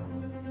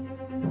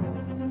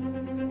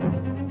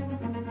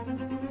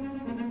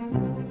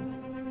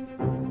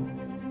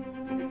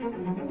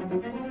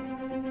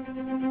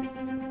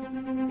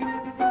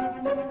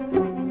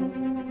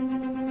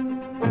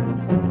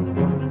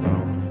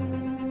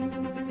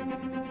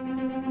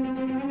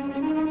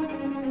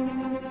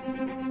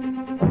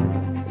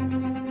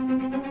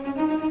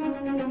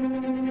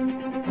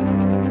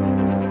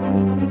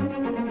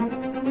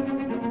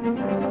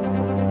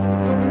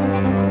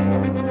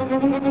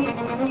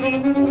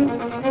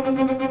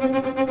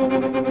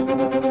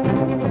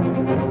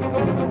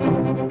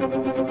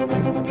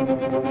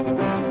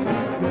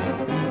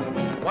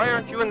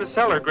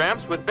 Cellar,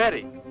 Gramps, with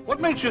Betty. What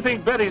makes you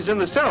think Betty's in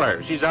the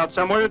cellar? She's out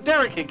somewhere with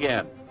Derek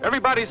again.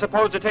 Everybody's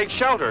supposed to take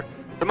shelter.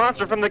 The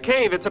monster from the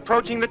cave, it's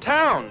approaching the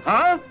town.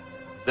 Huh?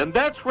 Then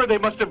that's where they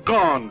must have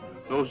gone.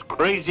 Those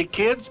crazy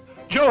kids.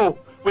 Joe,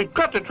 we've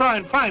got to try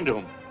and find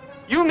them.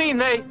 You mean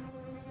they...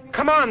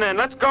 Come on, then,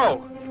 let's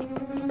go.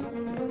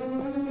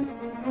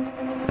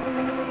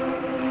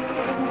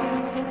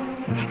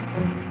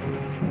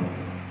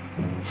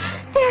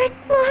 Derek,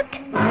 look.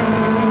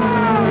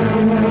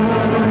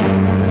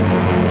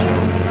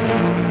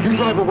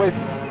 Drive away.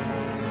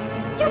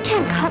 You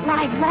can't cut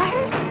live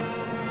wires.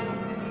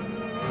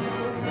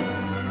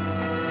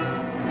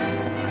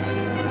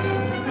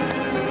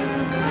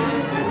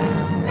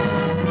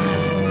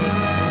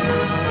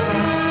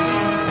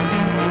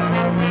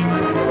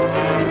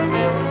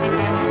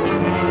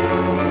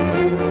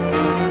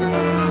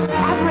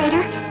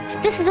 Operator,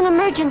 this is an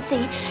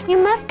emergency. You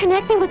must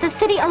connect me with the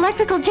city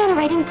electrical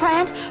generating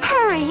plant.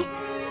 Hurry.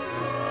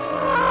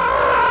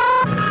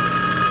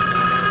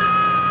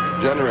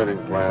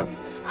 Generating plant.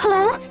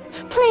 Hello?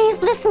 Please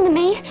listen to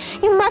me.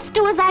 You must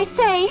do as I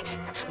say.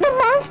 The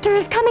monster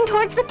is coming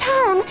towards the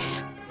town.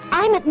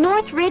 I'm at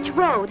North Ridge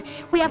Road.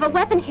 We have a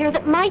weapon here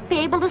that might be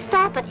able to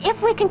stop it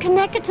if we can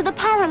connect it to the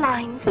power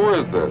lines. Who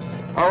is this?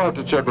 I'll have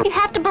to check with... You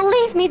have to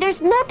believe me.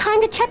 There's no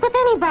time to check with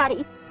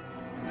anybody.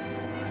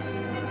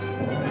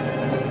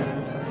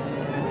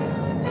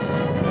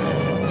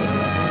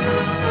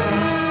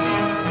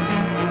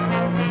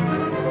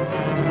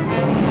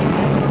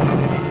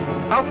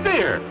 Out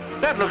there!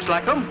 That looks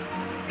like him.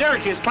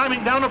 Derek is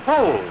climbing down a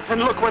pole.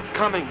 And look what's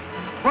coming.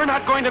 We're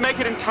not going to make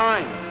it in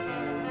time.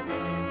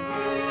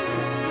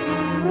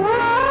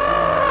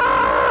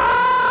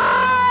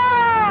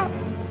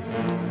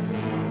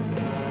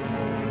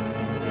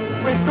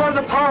 Restore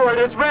the power. It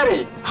is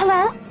ready.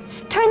 Hello?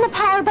 Turn the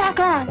power back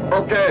on.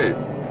 Okay.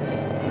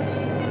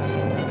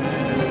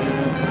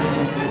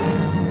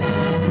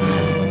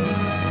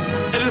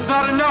 It is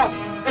not enough.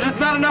 It is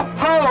not enough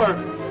power.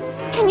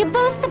 Can you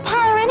boost the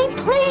power any?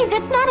 Please,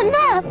 it's not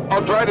enough.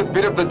 I'll try to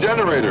speed up the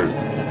generators.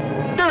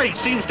 Derek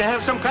seems to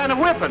have some kind of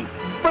weapon,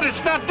 but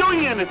it's not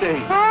doing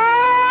anything.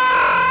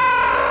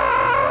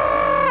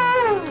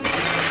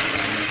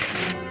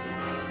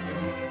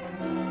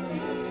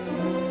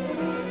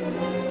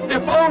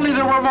 If only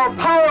there were more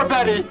power,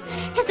 Betty!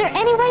 Is there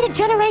any way to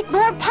generate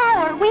more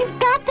power? We've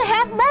got to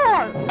have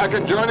more! I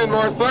could join in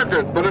more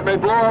circuits, but it may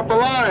blow up the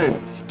line.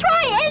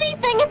 Try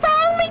anything! It's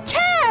our only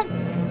chance!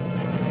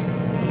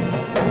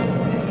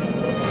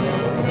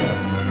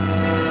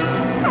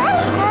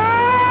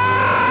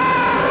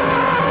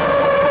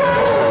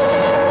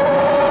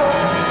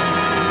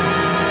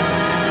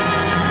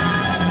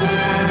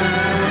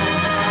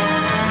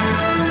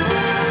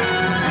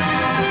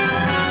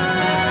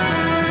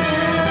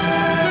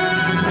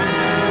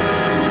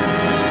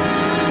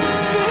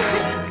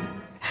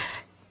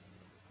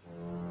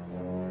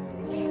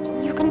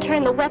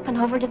 Turn the weapon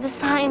over to the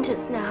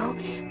scientists now.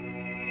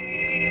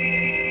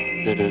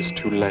 It is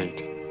too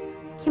late.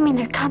 You mean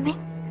they're coming?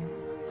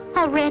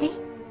 Already?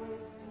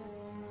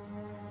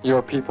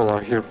 Your people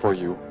are here for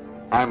you.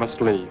 I must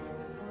leave.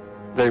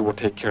 They will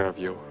take care of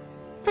you.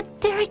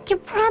 But Derek, you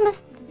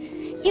promised...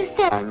 You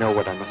said... I know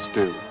what I must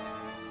do.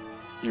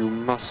 You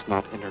must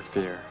not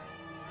interfere.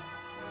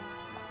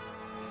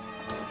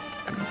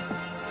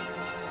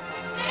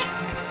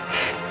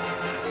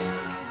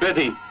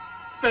 Betty,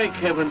 thank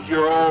heavens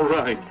you're all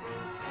right.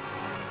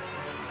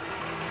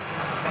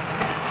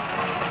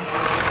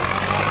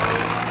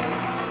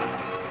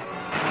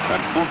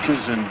 That book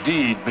has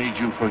indeed made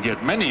you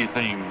forget many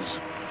things.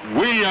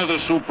 We are the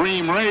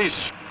supreme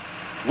race.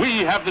 We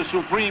have the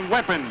supreme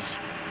weapons.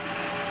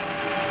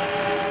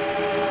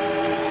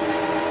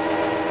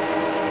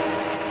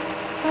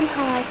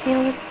 Somehow I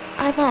feel that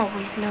I've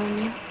always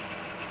known you,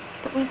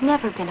 but we've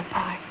never been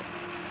apart.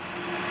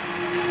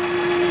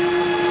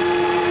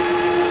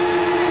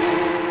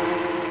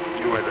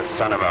 You are the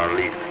son of our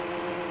leader.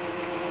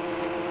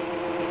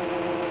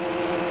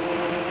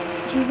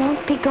 You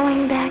won't be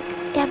going back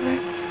ever,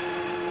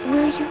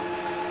 will you?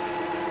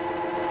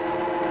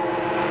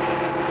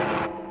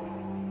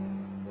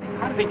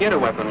 How did he get a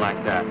weapon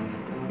like that?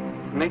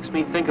 It makes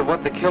me think of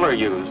what the killer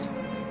used.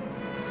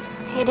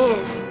 It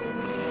is.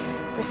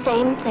 The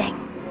same thing.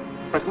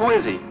 But who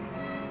is he?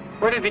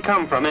 Where did he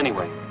come from,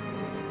 anyway?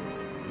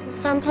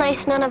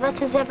 Someplace none of us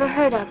has ever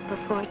heard of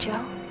before,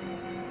 Joe.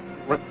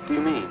 What do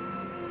you mean?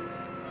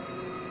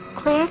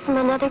 Clear from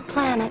another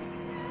planet.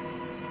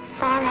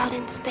 Far out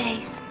in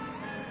space.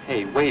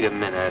 Hey, wait a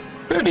minute.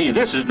 Betty,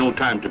 this is no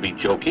time to be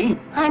joking.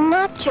 I'm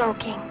not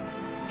joking.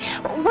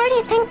 Where do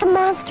you think the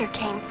monster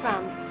came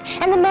from?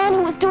 And the man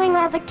who was doing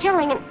all the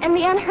killing and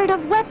the unheard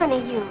of weapon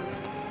he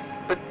used?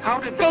 But how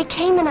did they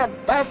came in a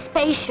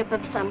spaceship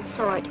of some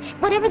sort.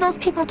 Whatever those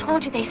people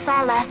told you they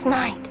saw last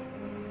night.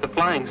 The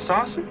flying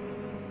saucer?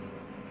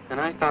 And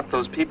I thought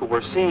those people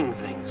were seeing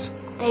things.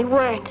 They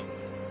weren't.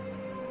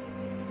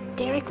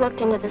 Derek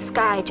looked into the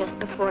sky just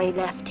before he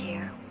left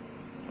here.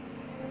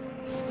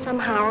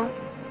 Somehow,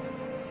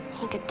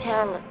 he could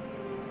tell that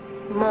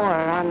more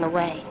are on the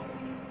way.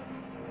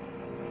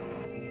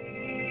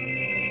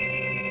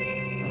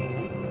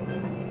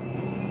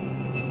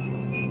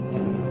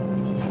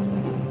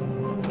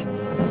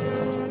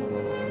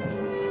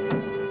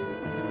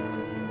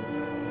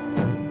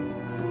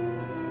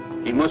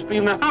 He must be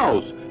in the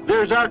house.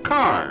 There's our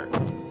car.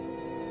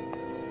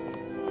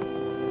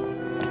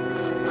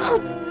 Oh,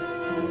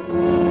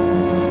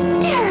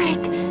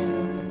 Derek!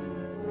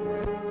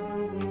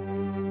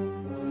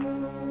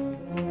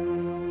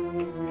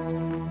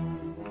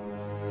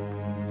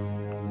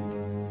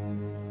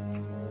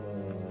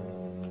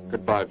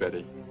 Goodbye,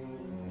 Betty.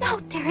 No,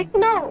 Derek,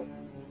 no.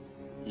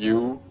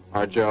 You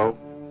are Joe.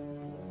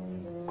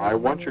 I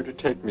want you to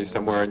take me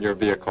somewhere in your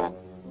vehicle.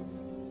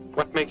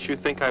 What makes you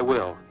think I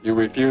will? You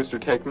refuse to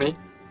take me?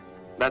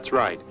 That's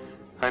right.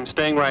 I'm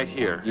staying right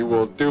here. You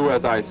will do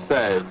as I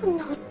say. Oh,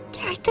 no,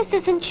 Derek, this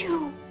isn't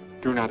you.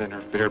 Do not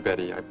interfere,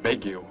 Betty. I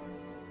beg you.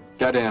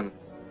 Get in.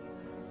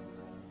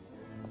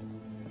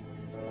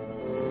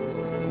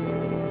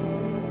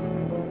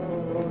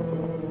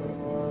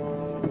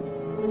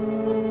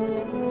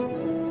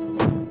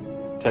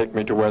 Take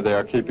me to where they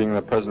are keeping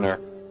the prisoner.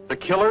 The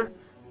killer?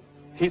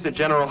 He's at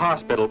General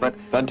Hospital, but...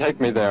 Then take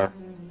me there.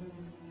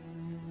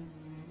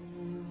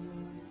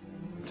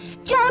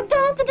 Joe,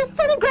 don't! The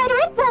disintegrator,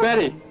 it won't...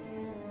 Betty!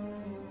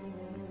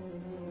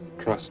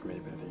 Trust me,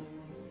 Betty.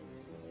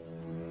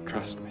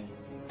 Trust me.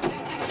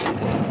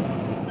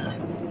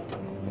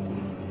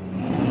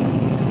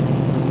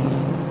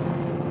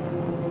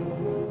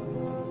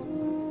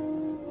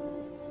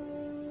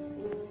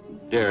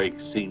 Derek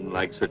seemed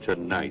like such a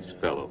nice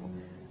fellow.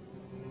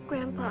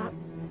 Grandpa,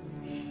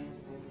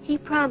 he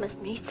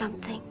promised me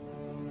something.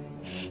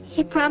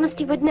 He promised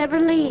he would never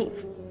leave,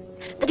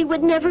 that he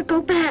would never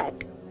go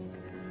back.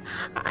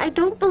 I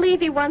don't believe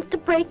he wants to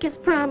break his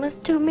promise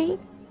to me.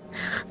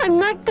 I'm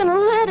not gonna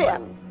let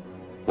him.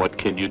 What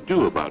can you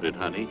do about it,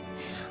 honey?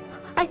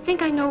 I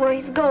think I know where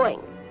he's going.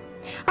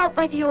 Out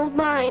by the old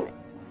mine.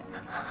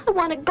 I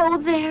want to go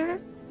there.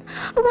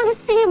 I want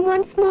to see him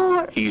once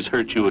more. He's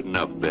hurt you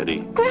enough, Betty.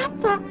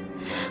 Grandpa,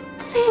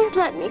 please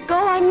let me go.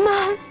 I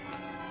must.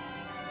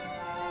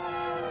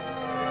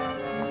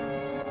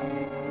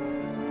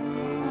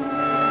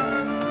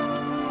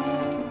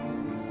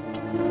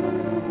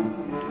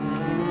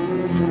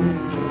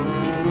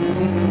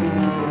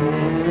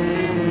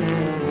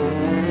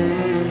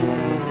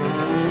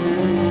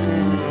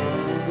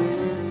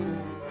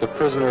 The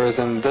prisoner is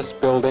in this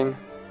building.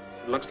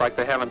 It looks like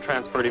they haven't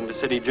transferred him to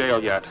city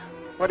jail yet.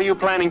 What are you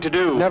planning to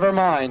do? Never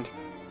mind.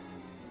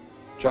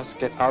 Just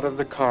get out of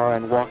the car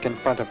and walk in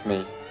front of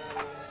me.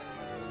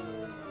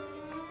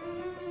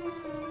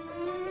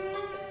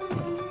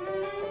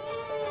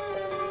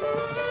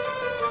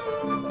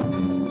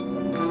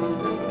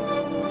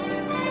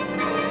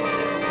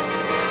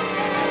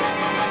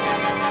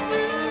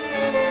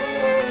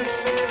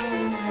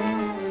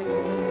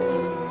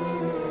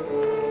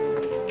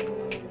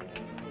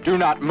 Do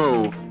not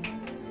move.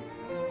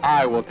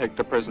 I will take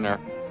the prisoner.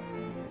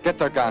 Get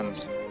their guns.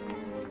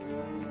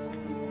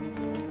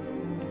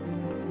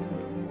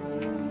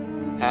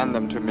 Hand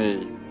them to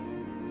me.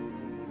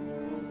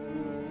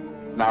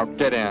 Now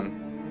get in.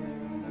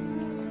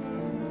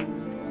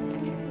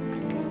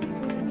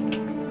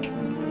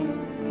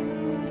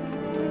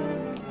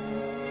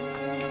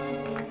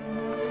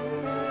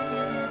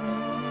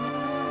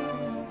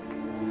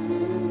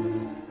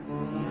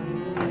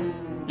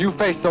 You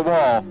face the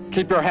wall.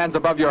 Keep your hands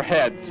above your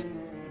heads.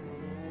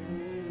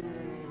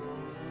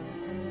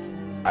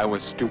 I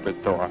was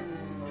stupid, Thor.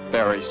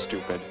 Very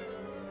stupid.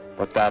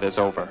 But that is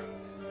over.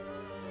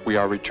 We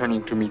are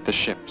returning to meet the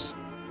ships.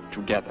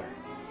 Together.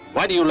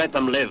 Why do you let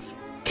them live?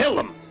 Kill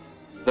them!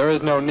 There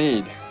is no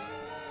need.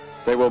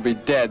 They will be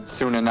dead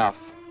soon enough,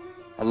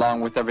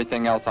 along with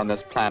everything else on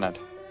this planet.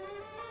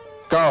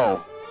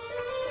 Go!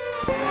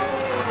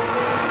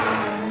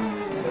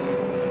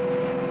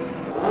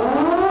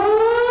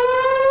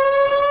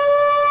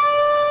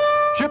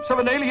 Ships of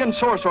an alien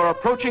source are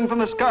approaching from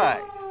the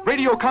sky.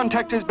 Radio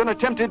contact has been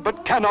attempted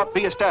but cannot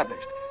be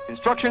established.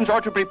 Instructions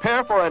are to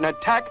prepare for an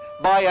attack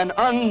by an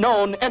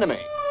unknown enemy.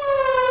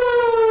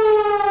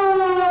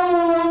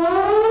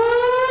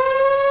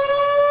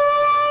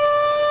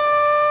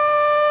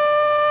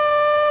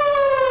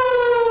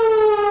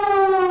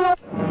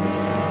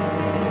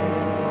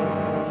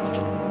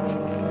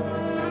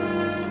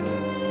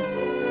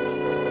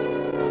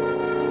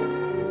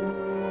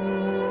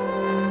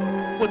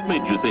 What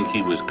made you think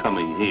he was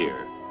coming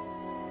here?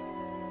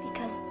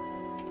 Because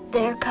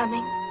they're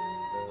coming.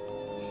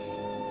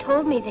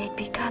 Told me they'd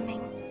be coming.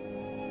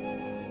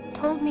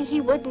 Told me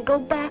he wouldn't go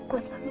back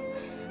with them.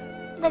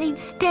 That he'd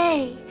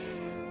stay.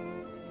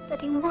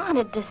 That he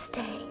wanted to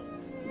stay.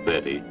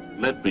 Betty,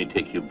 let me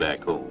take you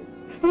back home.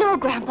 No,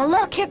 Grandpa,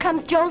 look, here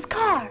comes Joe's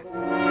car.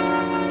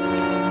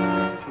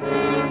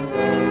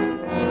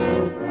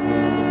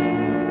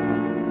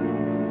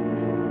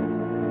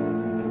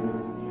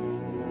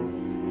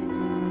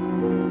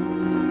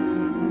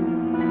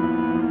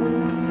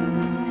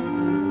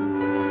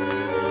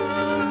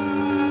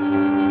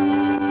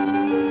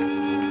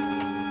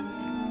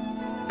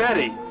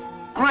 Betty!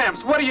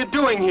 Gramps, what are you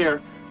doing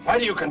here? Why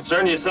do you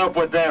concern yourself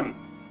with them?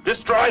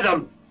 Destroy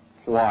them!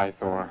 Why,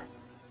 Thor?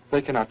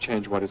 They cannot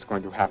change what is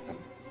going to happen.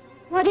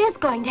 What is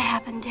going to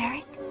happen,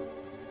 Derek?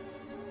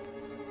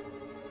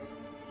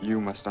 You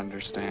must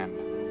understand.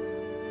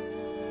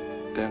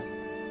 Death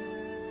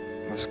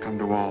must come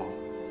to all.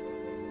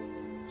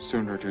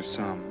 Sooner to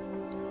some,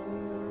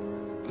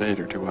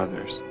 later to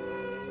others.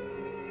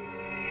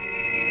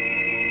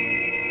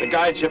 The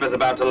guide ship is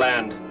about to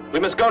land. We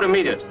must go to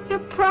meet it. Your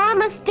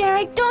promise,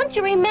 Derek. Don't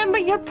you remember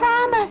your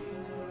promise?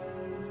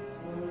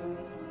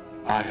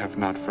 I have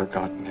not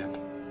forgotten it.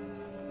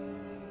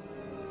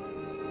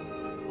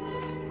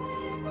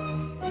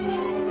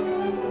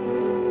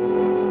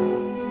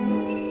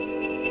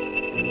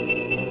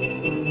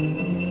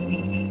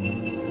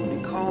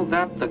 We call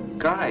that the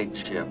guide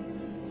ship.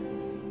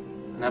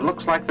 And it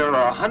looks like there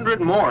are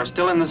 100 more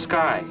still in the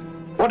sky.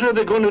 What are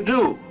they going to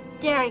do?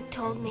 Derek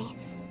told me.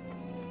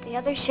 The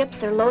other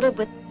ships are loaded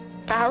with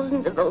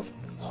thousands of those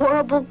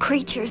horrible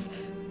creatures,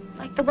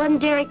 like the one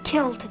Derek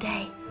killed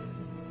today.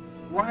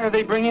 Why are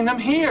they bringing them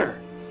here?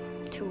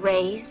 To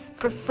raise,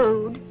 for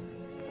food,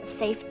 a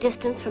safe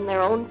distance from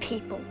their own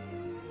people.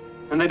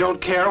 And they don't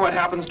care what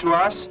happens to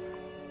us?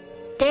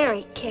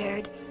 Derek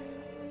cared.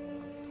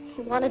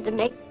 He wanted to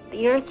make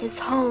the Earth his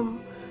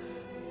home.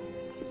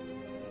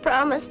 He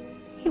promised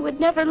he would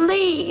never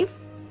leave.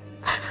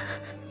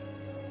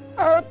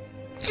 Oh,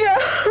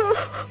 Joe!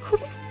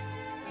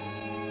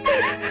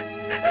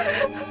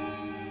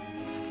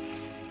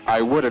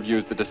 I would have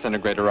used the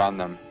disintegrator on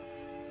them,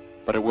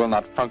 but it will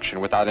not function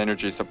without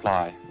energy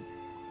supply.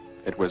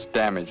 It was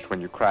damaged when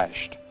you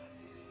crashed.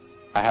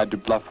 I had to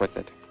bluff with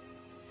it.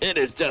 It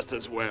is just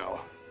as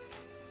well.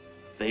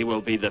 They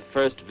will be the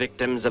first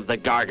victims of the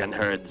Gargan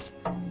herds.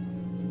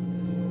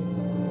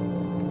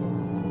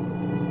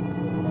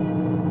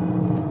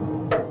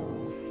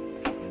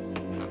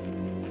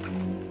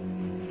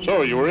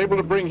 So, you were able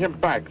to bring him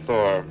back,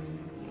 Thor?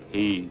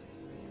 He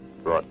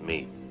brought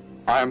me.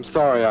 I am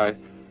sorry I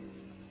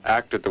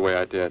acted the way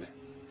I did.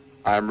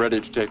 I am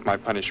ready to take my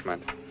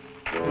punishment.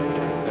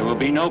 There will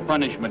be no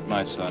punishment,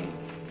 my son.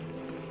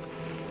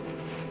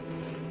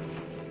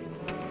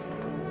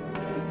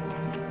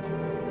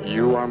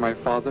 You are my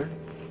father?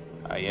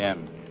 I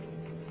am.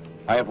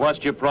 I have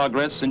watched your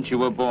progress since you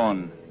were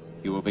born.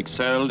 You have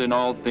excelled in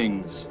all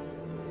things.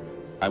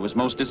 I was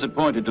most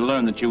disappointed to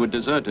learn that you had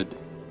deserted.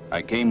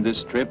 I came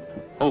this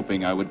trip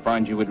hoping I would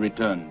find you had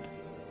returned.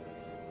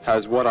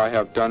 Has what I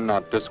have done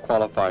not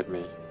disqualified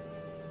me?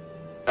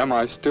 Am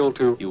I still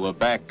to... You were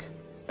back.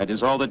 That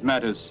is all that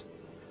matters.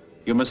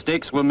 Your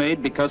mistakes were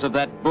made because of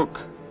that book.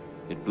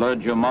 It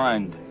blurred your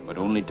mind, but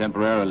only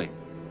temporarily.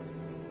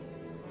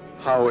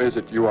 How is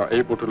it you are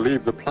able to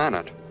leave the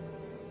planet?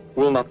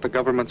 Will not the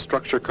government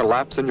structure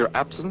collapse in your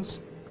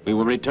absence? We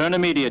will return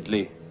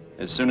immediately,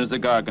 as soon as the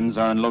Gargans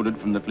are unloaded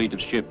from the fleet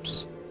of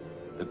ships.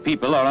 The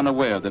people are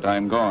unaware that I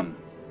am gone.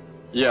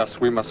 Yes,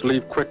 we must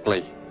leave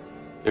quickly.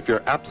 If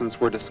your absence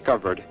were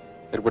discovered,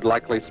 it would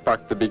likely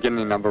spark the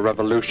beginning of a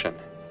revolution.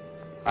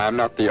 I am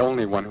not the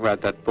only one who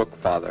had that book,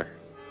 Father.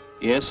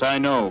 Yes, I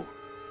know.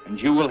 And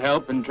you will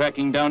help in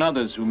tracking down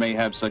others who may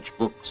have such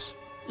books.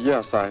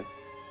 Yes,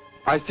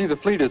 I see the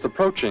fleet is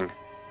approaching.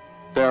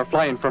 They are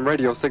flying from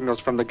radio signals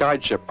from the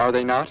guide ship, are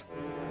they not?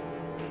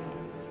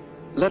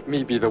 Let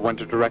me be the one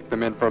to direct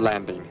them in for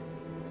landing.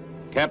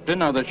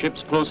 Captain, are the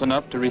ships close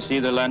enough to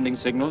receive the landing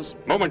signals?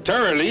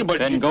 Momentarily, but...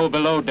 Then go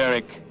below,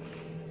 Derek.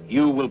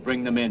 You will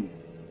bring them in.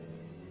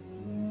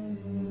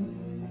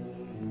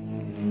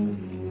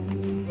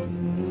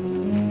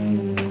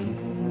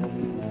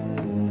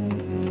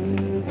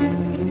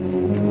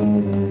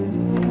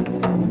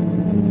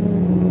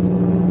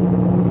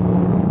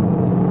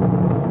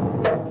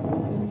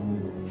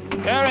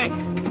 Derek,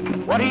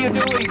 what are you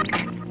doing?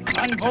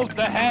 Unbolt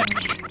the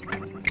hatch.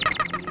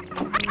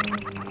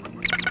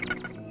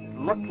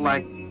 Looked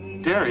like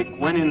Derek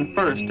went in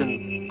first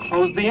and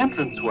closed the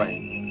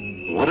entranceway.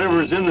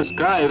 Whatever's in the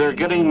sky, they're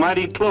getting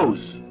mighty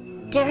close.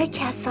 Derek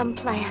has some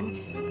plan.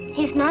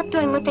 He's not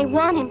doing what they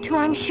want him to,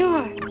 I'm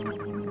sure.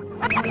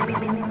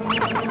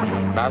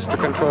 Master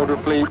control to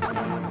fleet.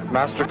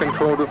 Master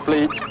control to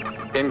fleet.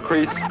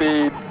 Increase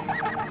speed.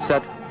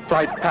 Set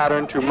flight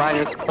pattern to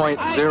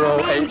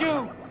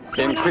 -.08.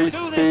 Increase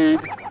speed.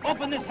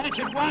 Open this hatch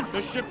at once.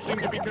 The ships seem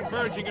to be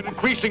converging and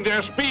increasing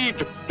their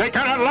speed. They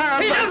cannot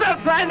land. He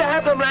doesn't plan to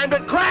have them land,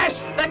 but crash!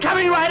 They're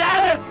coming right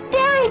at us!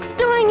 Derek's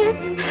doing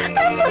it.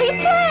 That's what he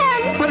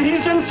planned. But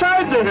he's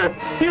inside there.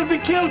 He'll be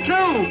killed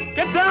too.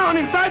 Get down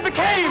inside the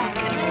cave.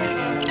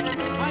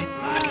 My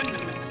son,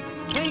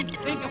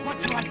 think of what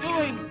you are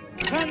doing.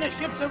 Turn the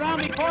ships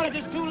around before it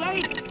is too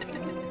late.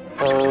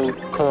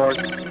 Hold course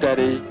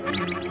steady.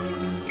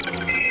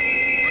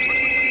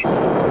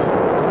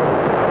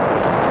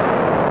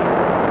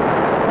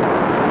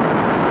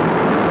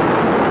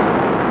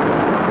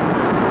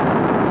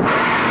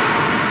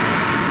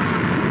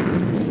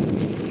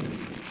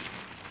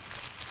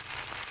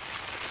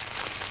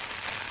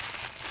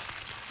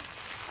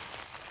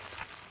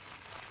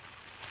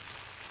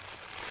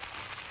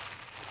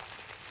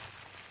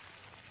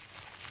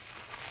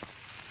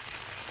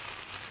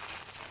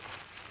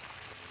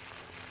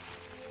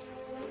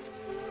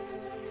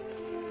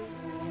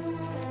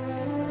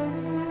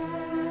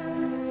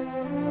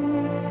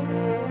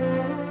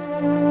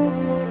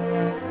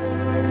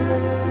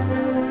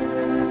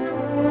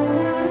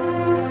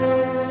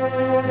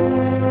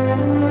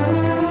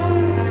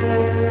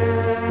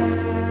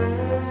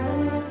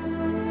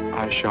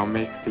 I shall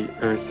make the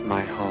earth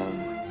my home,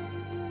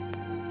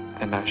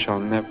 and I shall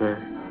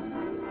never,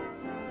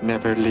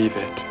 never leave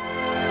it.